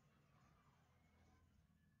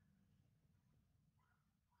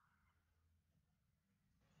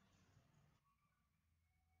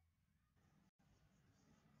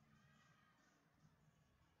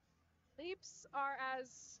 Leaps are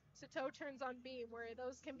as to toe turns on beam, where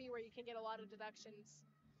those can be where you can get a lot of deductions.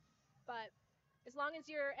 But as long as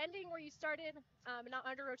you're ending where you started, not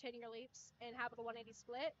under rotating your leaps, and have the 180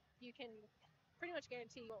 split, you can pretty much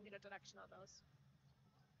guarantee you won't get a deduction on those.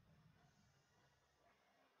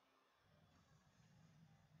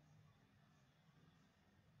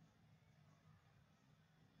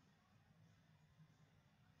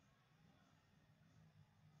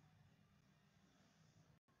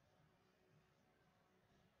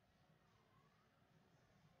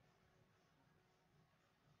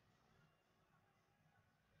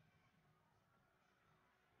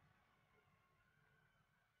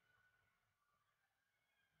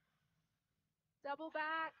 Double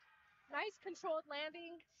back, nice controlled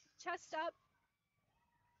landing, chest up.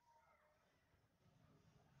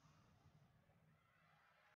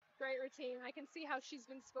 Great routine. I can see how she's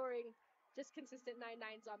been scoring just consistent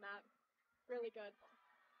 9.9s on that. Really good.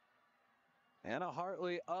 Anna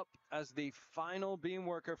Hartley up as the final beam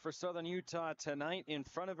worker for Southern Utah tonight. In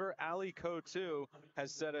front of her, Allie Cote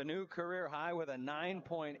has set a new career high with a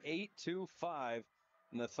 9.825.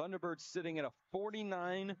 And the Thunderbirds sitting at a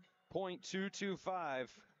 49.225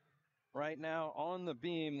 right now on the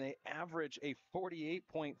beam. They average a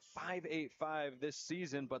 48.585 this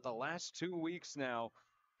season, but the last 2 weeks now,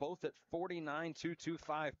 both at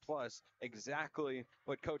 49.225 plus, exactly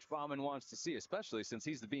what Coach Bauman wants to see, especially since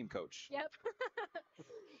he's the beam coach. Yep.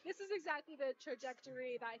 This is exactly the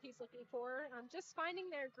trajectory that he's looking for. Just finding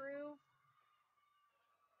their groove.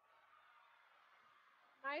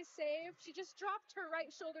 Nice save. She just dropped her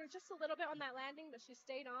right shoulder just a little bit on that landing, but she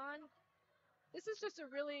stayed on. This is just a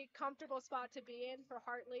really comfortable spot to be in for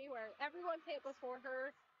Hartley, where everyone hit before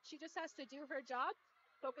her. She just has to do her job,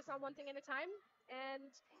 focus on one thing at a time,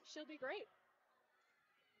 and she'll be great.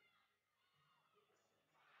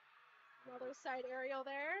 Another side aerial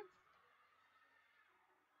there.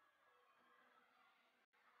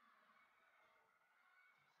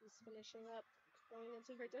 She's finishing up, going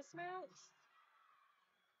into her dismount.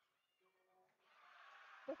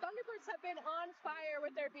 The Thunderbirds have been on fire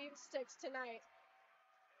with their beam sticks tonight.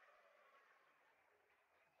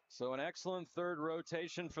 So an excellent third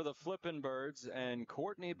rotation for the Flippin' Birds, and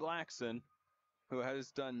Courtney Blackson, who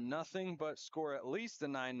has done nothing but score at least a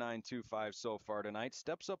 9.925 so far tonight,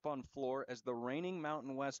 steps up on floor as the reigning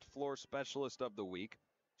Mountain West floor specialist of the week.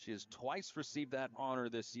 She has twice received that honor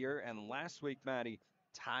this year, and last week, Maddie,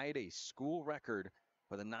 tied a school record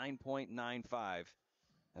with a 9.95.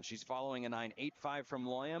 And she's following a 9.85 from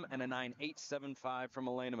Loyam and a 9.875 from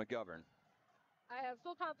Elena McGovern. I have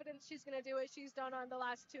full confidence she's going to do what she's done on the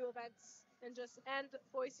last two events and just end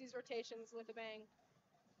Boise's rotations with a bang.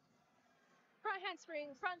 Front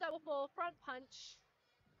handspring, front double pull, front punch,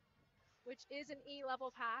 which is an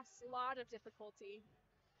E-level pass. A lot of difficulty.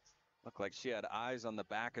 Looked like she had eyes on the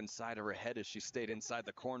back and side of her head as she stayed inside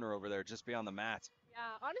the corner over there, just beyond the mat.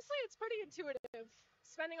 Yeah, honestly, it's pretty intuitive.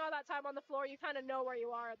 Spending all that time on the floor, you kind of know where you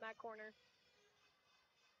are in that corner.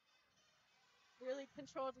 Really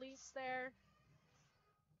controlled leaps there.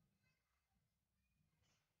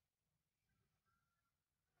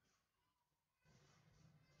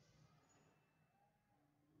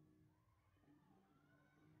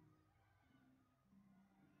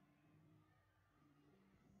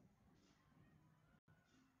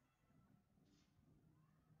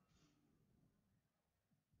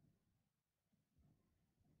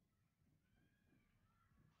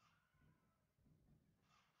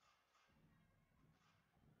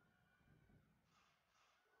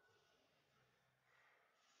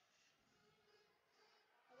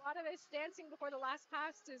 A lot of this dancing before the last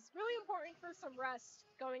pass is really important for some rest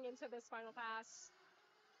going into this final pass.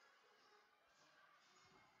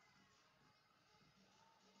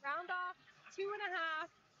 Round off, 2.5.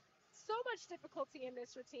 So much difficulty in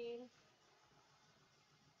this routine.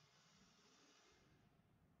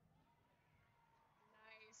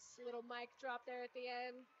 Nice little mic drop there at the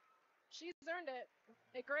end. She's earned it.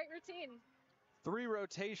 A great routine. 3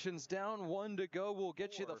 rotations down, 1 to go. We'll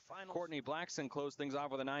get you the final. Courtney Blackson closed things off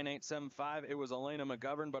with a 9.875. It was Elena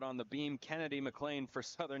McGovern, but on the beam, Kennedy McLean for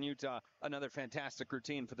Southern Utah. Another fantastic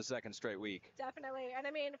routine for the second straight week. Definitely. And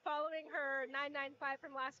I mean, following her 9.95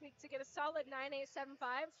 from last week to get a solid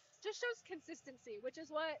 9.875 just shows consistency, which is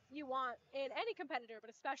what you want in any competitor, but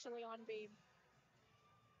especially on beam.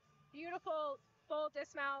 Beautiful full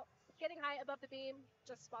dismount, getting high above the beam,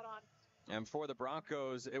 just spot on. And for the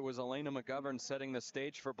Broncos, it was Elena McGovern setting the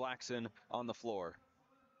stage for Blackson on the floor.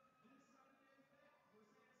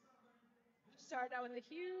 Started out with a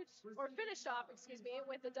huge, or finished off, excuse me,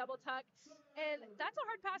 with the double tuck. And that's a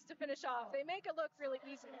hard pass to finish off. They make it look really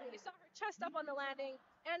easy. You saw her chest up on the landing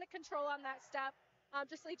and a control on that step.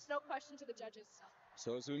 Just leaves no question to the judges.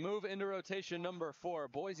 So as we move into rotation number 4,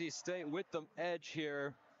 Boise State with the edge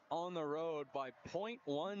here on the road by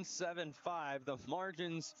 0.175. The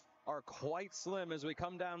margins are quite slim as we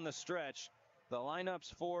come down the stretch. The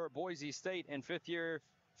lineups for Boise State and fifth-year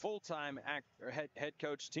full-time head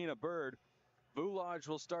coach Tina Bird. Vulaj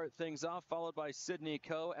will start things off, followed by Sydney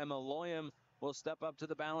Coe. Emma Loyam will step up to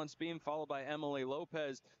the balance beam, followed by Emily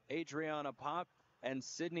Lopez, Adriana Pop, and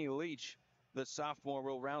Sydney Leach. The sophomore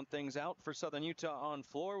will round things out for Southern Utah on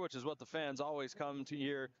floor, which is what the fans always come to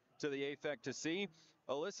here to the AFEC to see.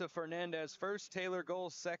 Alyssa Fernandez first, Taylor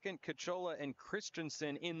Gold second, Cachola and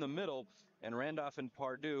Christensen in the middle, and Randolph and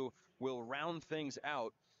Pardue will round things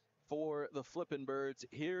out for the Flippin' Birds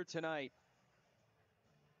here tonight.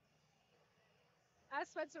 As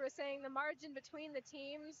Spencer was saying, the margin between the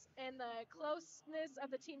teams and the closeness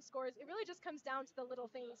of the team scores, it really just comes down to the little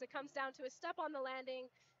things. It comes down to a step on the landing.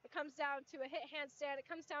 It comes down to a hit handstand. It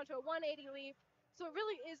comes down to a 180 leap. So it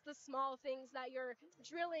really is the small things that you're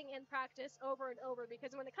drilling in practice over and over,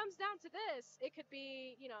 because when it comes down to this, it could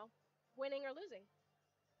be, winning or losing.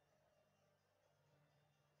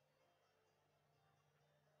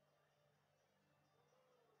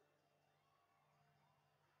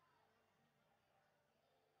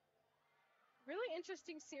 Really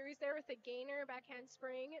interesting series there with a gainer back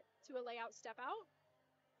handspring to a layout step out.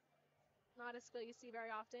 Not a skill you see very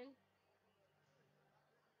often.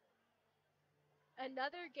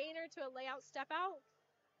 Another gainer to a layout step out.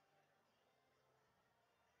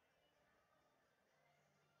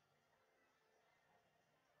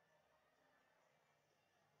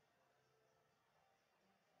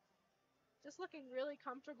 Just looking really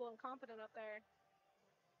comfortable and confident up there.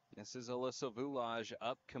 This is Alyssa Vulaj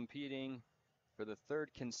up competing for the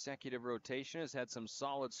third consecutive rotation. Has had some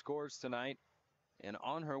solid scores tonight and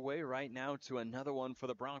on her way right now to another one for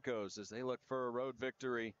the Broncos as they look for a road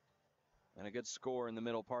victory and a good score in the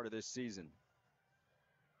middle part of this season.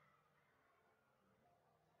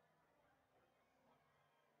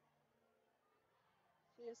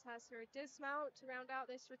 She just has her dismount to round out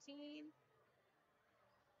this routine.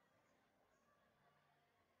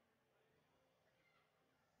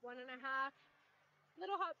 One and a half.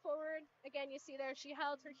 Little hop forward. Again, you see there she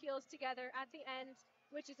held her heels together at the end,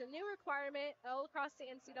 which is a new requirement all across the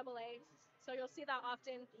NCAA. So you'll see that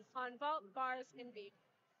often on vault, bars, and beam.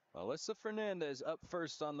 Alyssa Fernandez up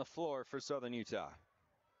first on the floor for Southern Utah.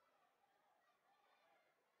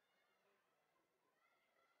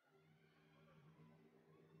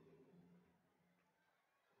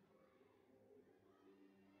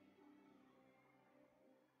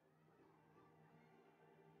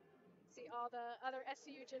 See all the other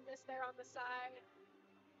SCU gymnasts there on the side,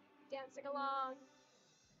 dancing along.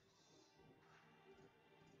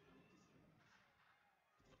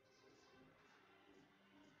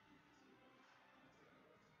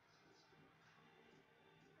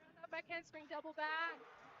 Round up back handspring double back.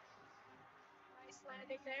 Nice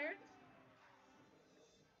landing there.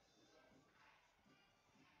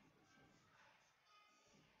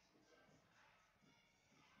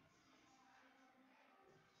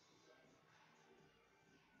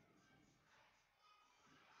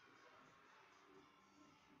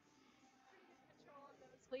 Control on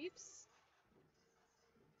those leaps.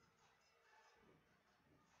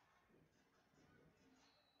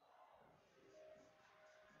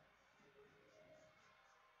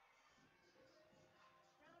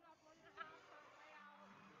 Round off 1.5 front layout.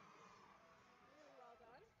 Really well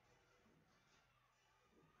done.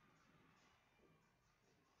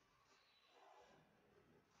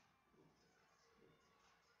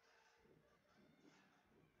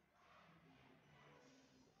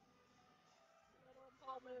 A little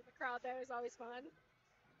involvement in the crowd there is always fun.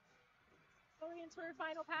 Going into her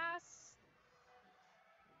final pass.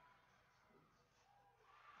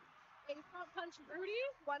 A front punch Rudy,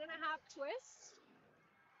 1.5 twist.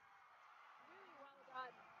 Really well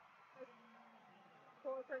done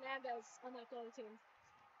for Fernandez on that goal team.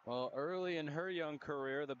 Well, early in her young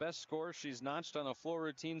career, the best score she's notched on a floor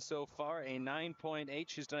routine so far, a 9.8.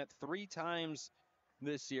 She's done it 3 times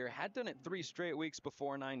this year. Had done it 3 straight weeks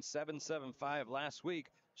before, 9.775 last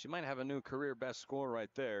week. She might have a new career best score right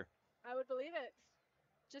there. I would believe it.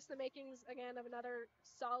 Just the makings, again, of another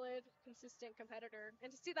solid, consistent competitor.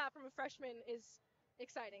 And to see that from a freshman is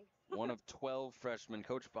exciting. One of 12 freshmen.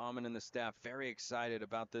 Coach Bauman and the staff very excited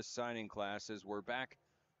about this signing class as we're back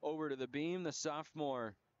over to the beam. The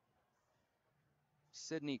sophomore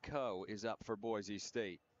Sydney Coe is up for Boise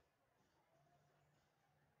State.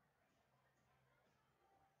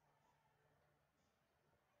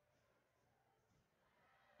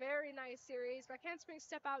 Very nice series. Back handspring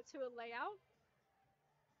step out to a layout.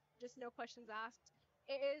 Just no questions asked.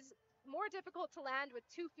 It is more difficult to land with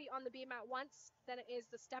 2 feet on the beam at once than it is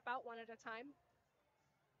the step out one at a time.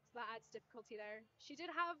 So that adds difficulty there. She did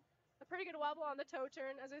have a pretty good wobble on the toe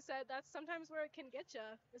turn. As I said, that's sometimes where it can get you,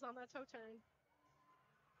 is on that toe turn.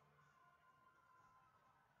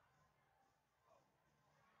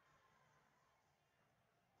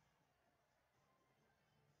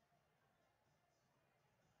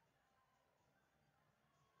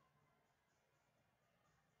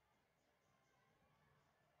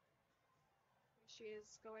 She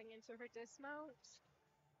is going into her dismount.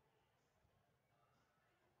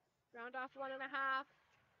 Round off 1.5.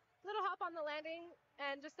 Little hop on the landing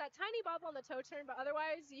and just that tiny bobble on the toe turn, but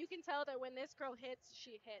otherwise you can tell that when this girl hits,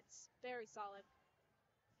 she hits. Very solid.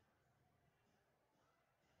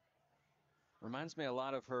 Reminds me a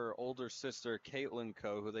lot of her older sister, Caitlin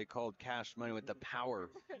Coe, who they called Cash Money with the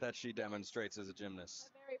power that she demonstrates as a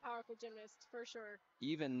gymnast. A very powerful gymnast, for sure.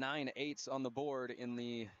 Even 9.8s on the board in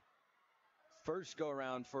the first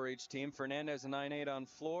go-around for each team. Fernandez a 9.8 on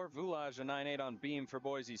floor. Vulaj a 9.8 on beam for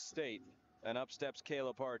Boise State. And up steps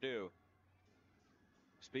Kayla Pardue.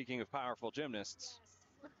 Speaking of powerful gymnasts,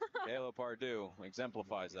 Yes. Kayla Pardue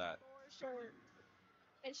exemplifies that. For sure.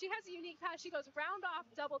 And she has a unique pass. She goes round off,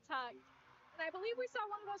 double tuck. And I believe we saw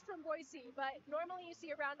one of those from Boise, but normally you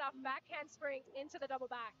see a round off back handspring into the double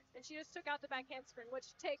back. And she just took out the back handspring,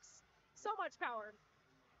 which takes so much power.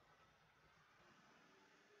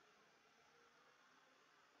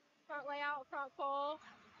 Front layout, front pull.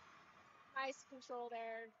 Nice control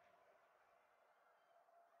there.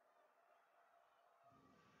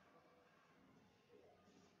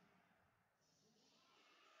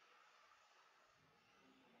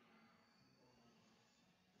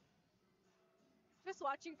 just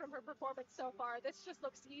watching from her performance so far, this just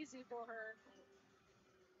looks easy for her.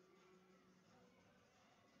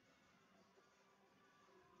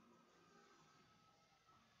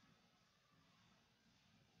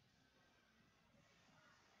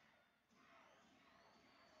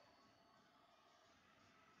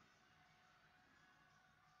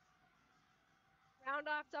 Round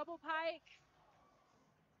off double pike.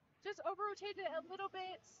 Just over-rotated it a little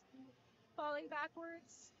bit, falling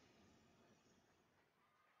backwards.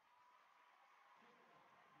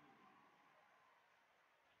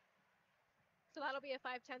 So that'll be a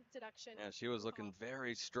 5/10 deduction. Yeah, she was looking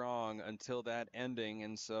very strong until that ending,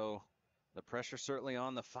 and so the pressure certainly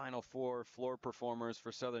on the final four floor performers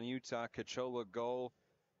for Southern Utah: Cachola, Goal,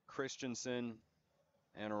 Christensen,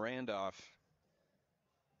 and Randolph.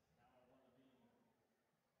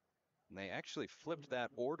 And they actually flipped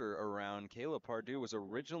that order around. Kayla Pardue was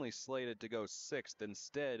originally slated to go 6th.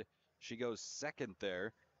 Instead, she goes 2nd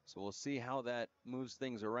there. So we'll see how that moves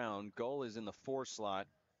things around. Goal is in the 4 slot.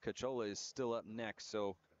 Cachola is still up next. So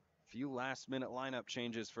a few last-minute lineup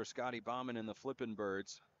changes for Scotty Bauman and the Flippin'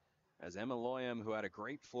 Birds, as Emma Loyam, who had a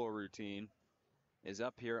great floor routine, is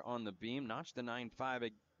up here on the beam. Notched the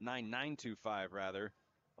 9.925 rather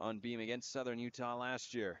on beam against Southern Utah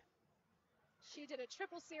last year. She did a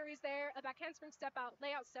triple series there, a back handspring step out,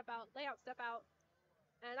 layout, step out, layout, step out.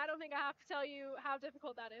 And I don't think I have to tell you how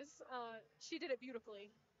difficult that is. She did it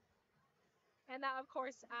beautifully. And that, of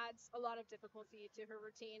course, adds a lot of difficulty to her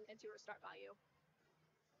routine and to her start value.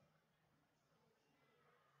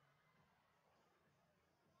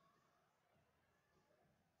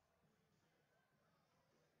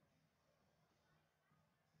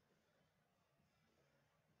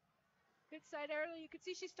 Good side aerial. You could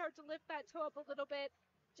see she started to lift that toe up a little bit,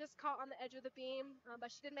 just caught on the edge of the beam, but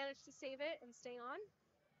she did manage to save it and stay on.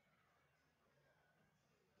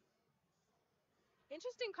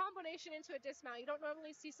 Interesting combination into a dismount. You don't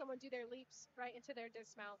normally see someone do their leaps right into their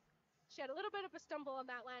dismount. She had a little bit of a stumble on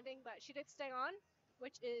that landing, but she did stay on,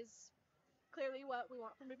 which is clearly what we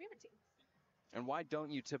want from a beamer team. And why don't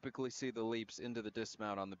you typically see the leaps into the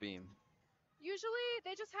dismount on the beam? Usually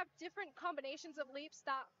they just have different combinations of leaps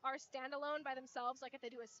that are standalone by themselves, like if they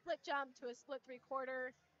do a split jump to a split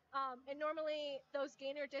 3/4. And normally those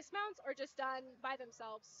gainer dismounts are just done by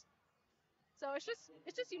themselves. So it's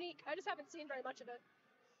just unique. I just haven't seen very much of it.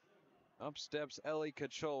 Up steps Ellie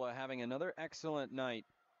Cachola, having another excellent night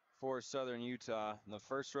for Southern Utah. In the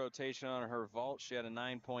first rotation on her vault, she had a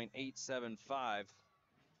 9.875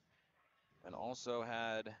 and also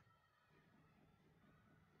had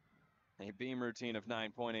a beam routine of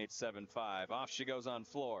 9.875. Off she goes on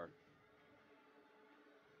floor.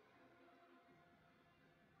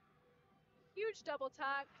 Huge double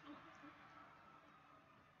tuck.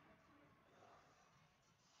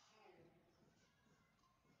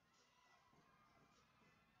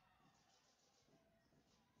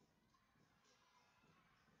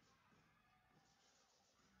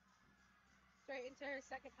 Straight into her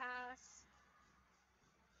second pass.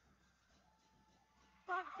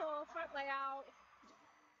 Front full, front layout.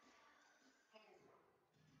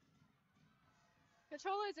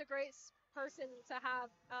 Cachola is a great person to have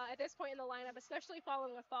at this point in the lineup, especially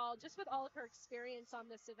following a fall, just with all of her experience on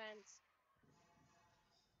this event.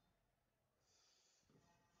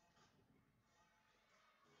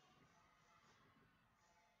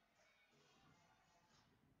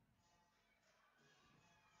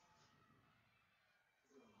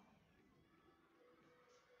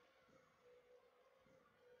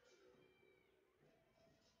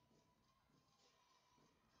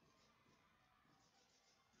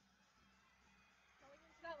 Going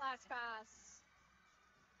into that last pass.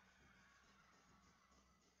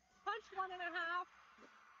 Punch 1.5.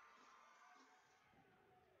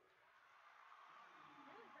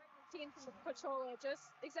 Routine from Cachola,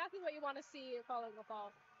 just exactly what you want to see following a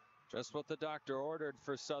fall. Just what the doctor ordered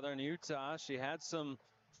for Southern Utah. She had some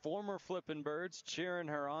former Flippin' Birds cheering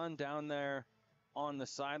her on down there on the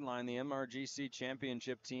sideline. The MRGC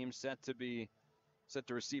championship team set to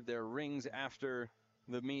receive their rings after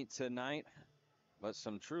the meet tonight. But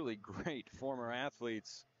some truly great former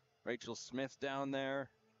athletes. Rachel Smith down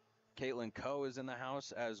there. Caitlin Coe is in the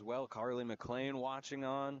house as well. Carly McLean watching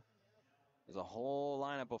on. There's a whole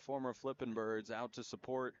lineup of former Flippin' Birds out to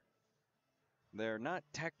support. They're not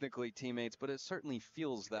technically teammates, but it certainly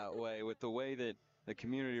feels that way with the way that the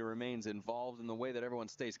community remains involved and the way that everyone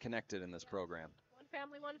stays connected in this program. One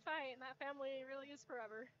family, one fight, and that family really is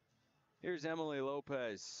forever. Here's Emily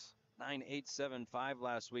Lopez, 9.875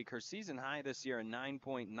 last week. Her season high this year, a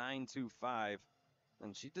 9.925.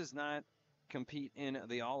 And she does not compete in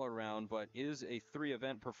the all-around, but is a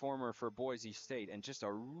 3-event performer for Boise State, and just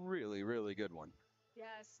a really, really good one.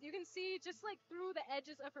 Yes, you can see just like through the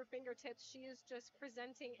edges of her fingertips, she is just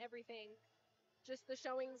presenting everything. Just the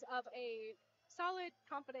showings of a solid,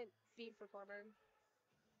 confident beam performer.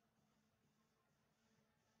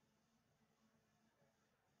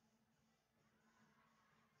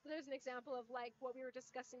 There's an example of like what we were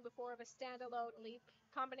discussing before of a standalone leap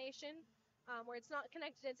combination, where it's not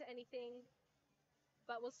connected into anything,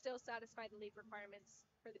 but will still satisfy the leap requirements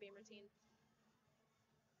for the beam routine.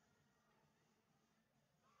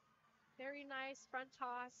 Very nice front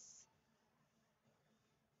toss.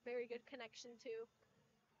 Very good connection too.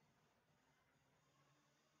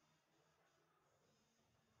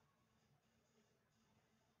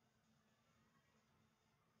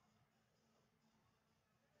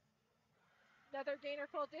 Another gainer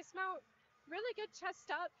full dismount. Really good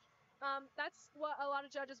chest up. That's what a lot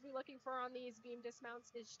of judges be looking for on these beam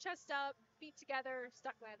dismounts is chest up, feet together,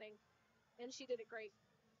 stuck landing. And she did it great.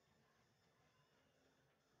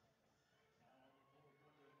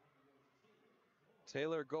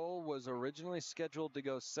 Taylor Gohl was originally scheduled to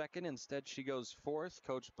go second. Instead, she goes fourth.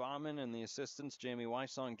 Coach Bauman and the assistants, Jamie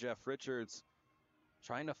Weissong, Jeff Richards,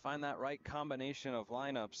 trying to find that right combination of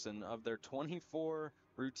lineups. And of their 24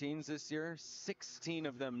 routines this year, 16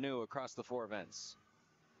 of them new across the 4 events.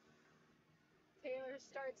 Taylor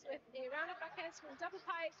starts with a rounded back handspring double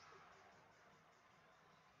pike.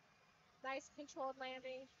 Nice controlled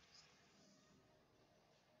landing.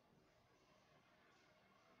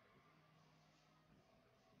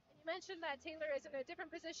 You mentioned that Taylor is in a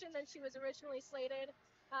different position than she was originally slated.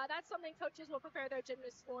 That's something coaches will prepare their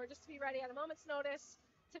gymnasts for, just to be ready at a moment's notice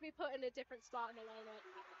to be put in a different spot in the lineup.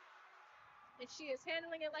 And she is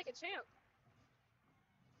handling it like a champ.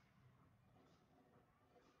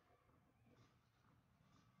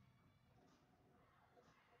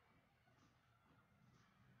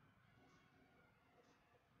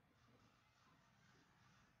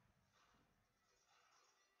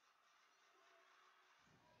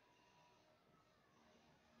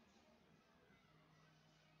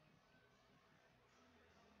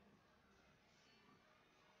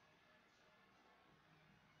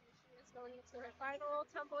 She is going into her final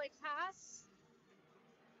tumbling pass.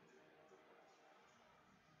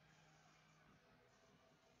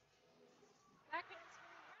 Back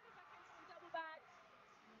handspring, rounded back handspring, double back.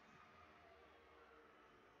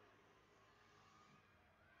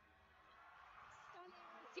 Stunning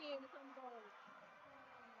routine from Gohl.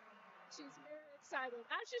 She's very excited,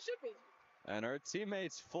 as she should be. And her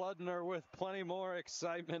teammates flooding her with plenty more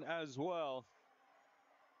excitement as well.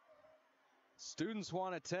 Students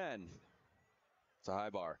want a 10. It's a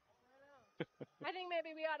high bar. I think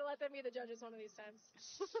maybe we ought to let them be the judges one of these times.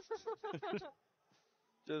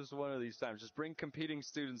 Just one of these times. Just bring competing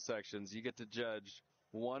student sections. You get to judge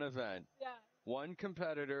one event. Yeah. One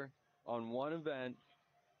competitor on one event,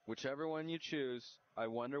 whichever one you choose. I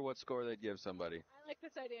wonder what score they'd give somebody. I like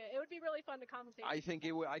this idea. It would be really fun to commentate. I think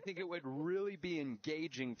it would really be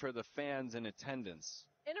engaging for the fans in attendance.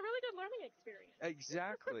 And a really good learning experience.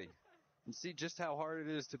 Exactly. And see just how hard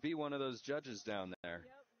it is to be one of those judges down there.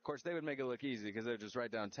 Yep. Of course, they would make it look easy because they'd just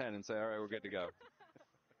write down 10 and say, all right, we're good to go. Hey,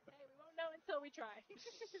 we won't know until we try.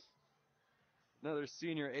 Another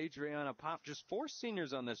senior, Adriana Pop. Just 4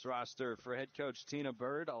 seniors on this roster for head coach Tina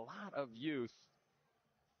Bird. A lot of youth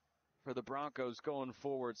for the Broncos going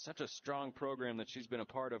forward. Such a strong program that she's been a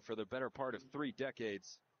part of for the better part of 3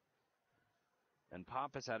 decades. And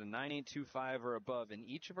Pop has had a 9.825 or above in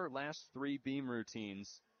each of her last 3 beam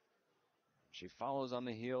routines. She follows on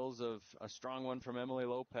the heels of a strong one from Emily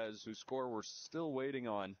Lopez, whose score we're still waiting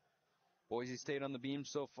on. Boise State on the beam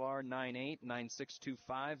so far, 9.8,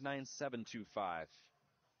 9.625, 9.725.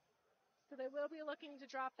 So they will be looking to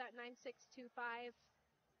drop that 9.625.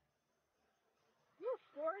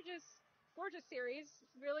 Gorgeous, gorgeous series.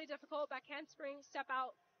 Really difficult. Back handspring, step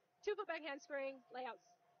out, 2-foot back handspring, layouts,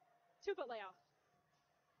 2-foot layout.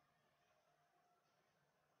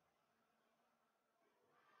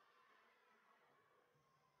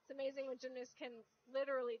 It's amazing when gymnasts can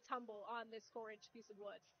literally tumble on this 4-inch piece of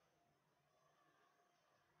wood.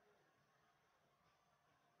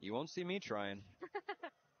 You won't see me trying.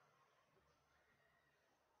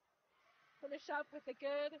 Finish up with a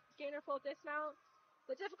good gainer full dismount.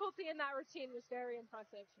 The difficulty in that routine was very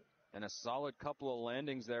impressive. And a solid couple of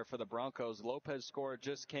landings there for the Broncos. Lopez score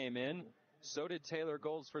just came in. So did Taylor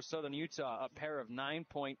Gohl's for Southern Utah, a pair of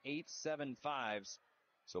 9.875s.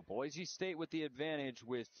 So Boise State with the advantage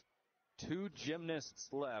with 2 gymnasts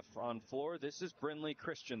left on floor. This is Brinley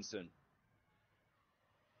Christensen.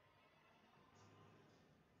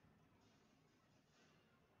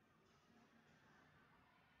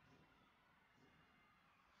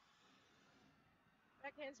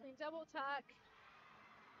 handspring double tuck.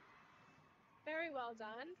 Very well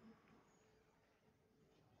done.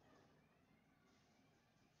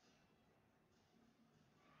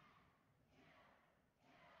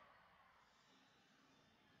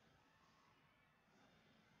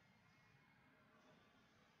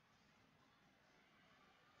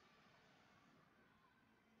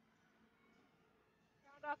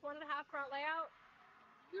 Round off 1.5 front layout.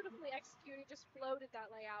 Beautifully executed, just floated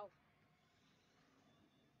that layout.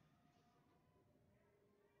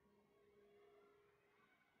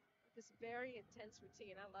 This very intense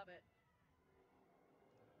routine, I love it.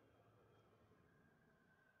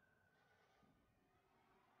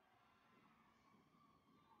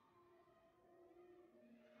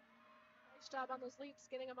 Nice job on those leaps,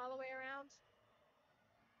 getting them all the way around.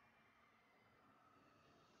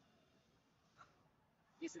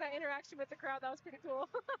 You see that interaction with the crowd, that was pretty cool.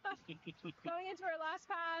 Going into our last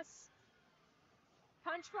pass.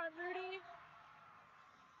 Punch front Rudy.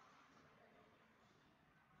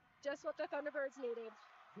 Just what the Thunderbirds needed.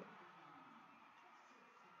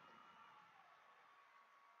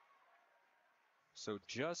 So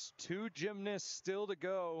just 2 gymnasts still to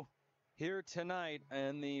go here tonight,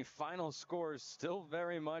 and the final score is still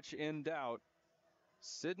very much in doubt.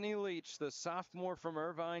 Sydney Leach, the sophomore from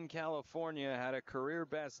Irvine, California, had a career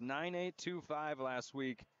best 9.825 last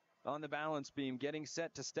week on the balance beam, getting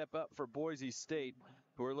set to step up for Boise State,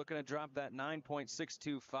 who are looking to drop that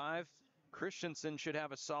 9.625. Christensen should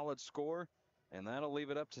have a solid score, and that'll leave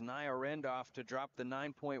it up to Nia Randolph to drop the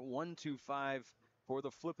 9.125 for the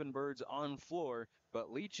Flippin' Birds on floor.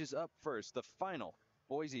 But Leach is up first, the final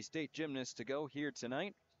Boise State gymnast to go here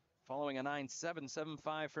tonight, following a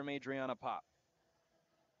 9.775 from Adriana Pop.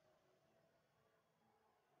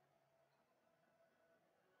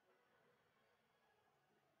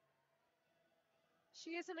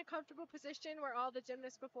 She is in a comfortable position where all the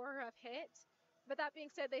gymnasts before her have hit. But that being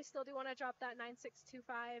said, they still do want to drop that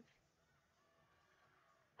 9.625.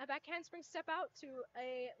 A back handspring step out to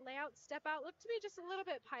a layout step out. Looked to be just a little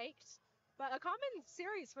bit piked, but a common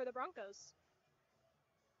series for the Broncos.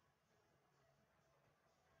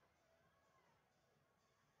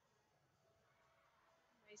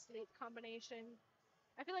 Nice leap combination.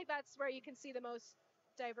 I feel like that's where you can see the most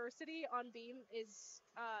diversity on beam is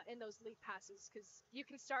in those leap passes, because you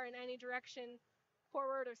can start in any direction,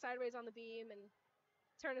 forward or sideways on the beam, and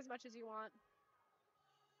turn as much as you want.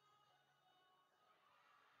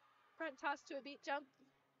 Front toss to a beat jump.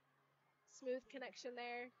 Smooth connection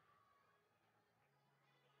there.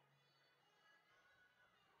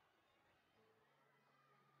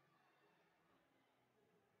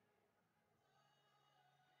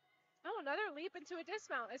 Oh, another leap into a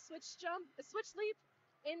dismount. A switch jump, a switch leap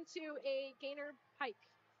into a gainer pike.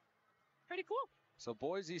 Pretty cool. So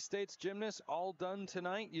Boise State's gymnasts all done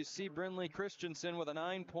tonight. You see Brinley Christensen with a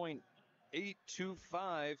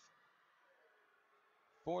 9.825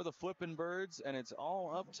 for the Flippin' Birds, and it's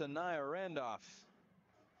all up to Nia Randolph,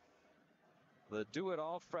 the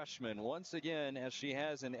do-it-all freshman, once again, as she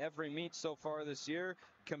has in every meet so far this year,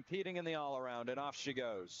 competing in the all-around, and off she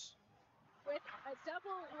goes. With a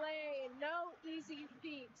double lane, no easy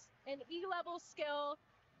feat, an E-level skill,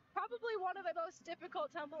 probably one of the most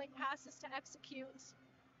difficult tumbling passes to execute.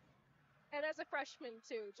 And as a freshman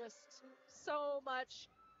too, just so much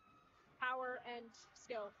power and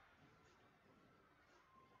skill.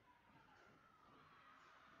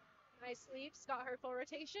 Nice leaps, got her full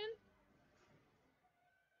rotation.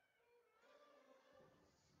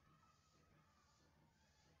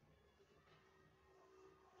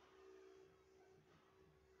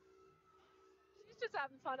 She's just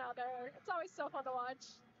having fun out there. It's always so fun to watch.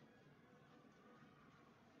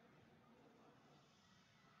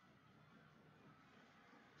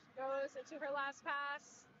 She goes into her last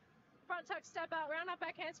pass. Front tuck step out, round up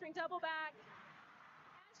back handspring double back. And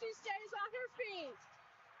she stays on her feet.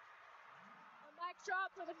 A mic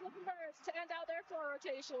drop for the Flippin' Birds to end out their floor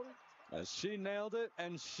rotation. She nailed it,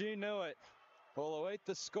 and she knew it. We'll await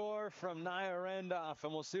the score from Nia Randolph,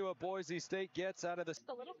 and we'll see what Boise State gets out of this.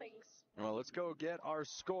 The little things. Well, let's go get our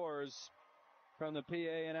scores from the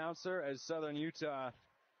PA announcer as Southern Utah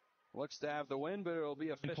looks to have the win, but it'll be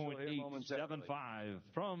official here momentarily. 9.875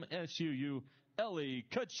 from SUU, Ellie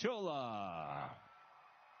Cachola.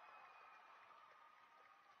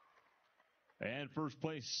 And first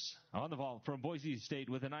place on the vault from Boise State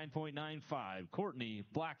with a 9.95, Courtney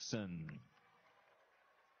Blackson.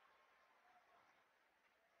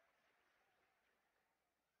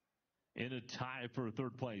 In a tie for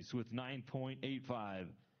third place with 9.85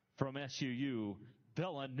 from SUU,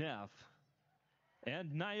 Bella Neff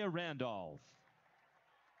and Nia Randolph.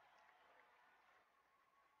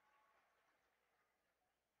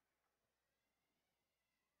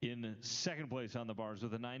 In second place on the bars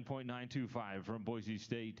with a 9.925 from Boise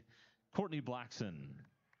State, Courtney Blackson.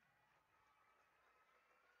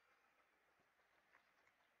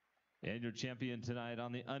 And your champion tonight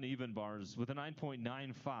on the uneven bars with a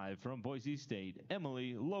 9.95 from Boise State,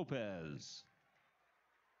 Emily Lopez.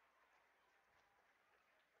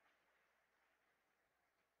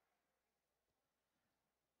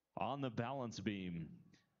 On the balance beam,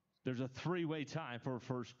 there's a three-way tie for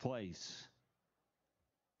first place.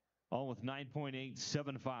 All with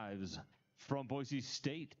 9.875s from Boise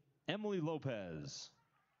State, Emily Lopez.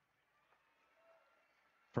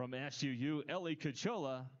 From SUU, Ellie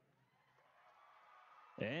Cachola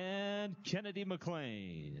and Kennedy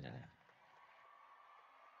McLean.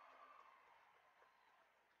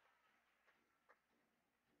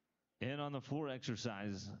 And on the floor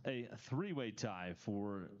exercise, a three-way tie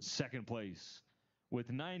for second place with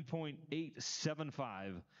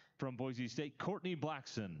 9.875 from Boise State, Courtney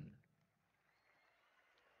Blackson.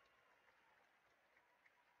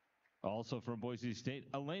 Also from Boise State,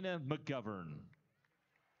 Elena McGovern.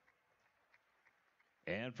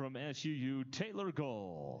 And from SUU, Taylor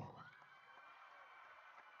Gull.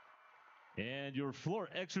 And your floor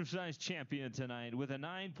exercise champion tonight with a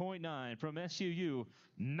 9.9 from SUU,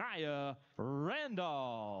 Naya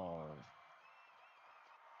Randolph.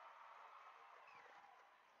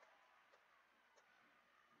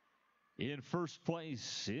 In first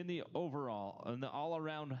place in the overall, in the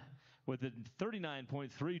all-around with a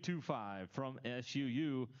 39.325 from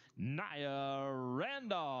SUU, Naya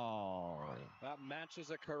Randolph. That matches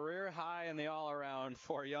a career high in the all-around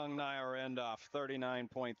for young Naya Randolph,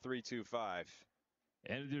 39.325.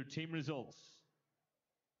 And their team results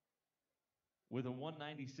with a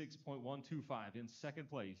 196.125 in second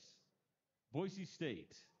place, Boise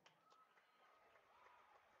State.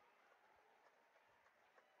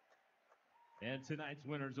 And tonight's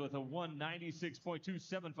winners with a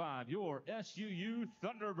 196.275, your SUU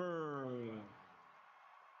Thunderbird.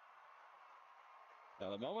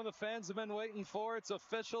 Now, the moment the fans have been waiting for, it's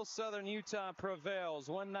official. Southern Utah prevails,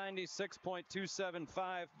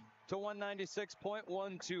 196.275 to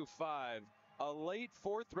 196.125. A late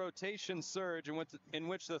fourth rotation surge in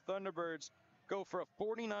which the Thunderbirds go for a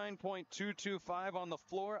 49.225 on the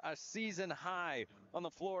floor, a season high on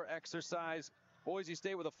the floor exercise. Boise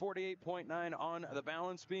State with a 48.9 on the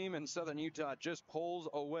balance beam, and Southern Utah just pulls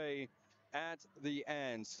away at the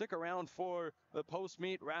end. Stick around for the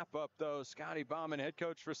post-meet wrap-up, though. Scotty Bauman, head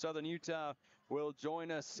coach for Southern Utah, will join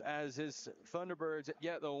us as his Thunderbirds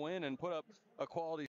get the win and put up a quality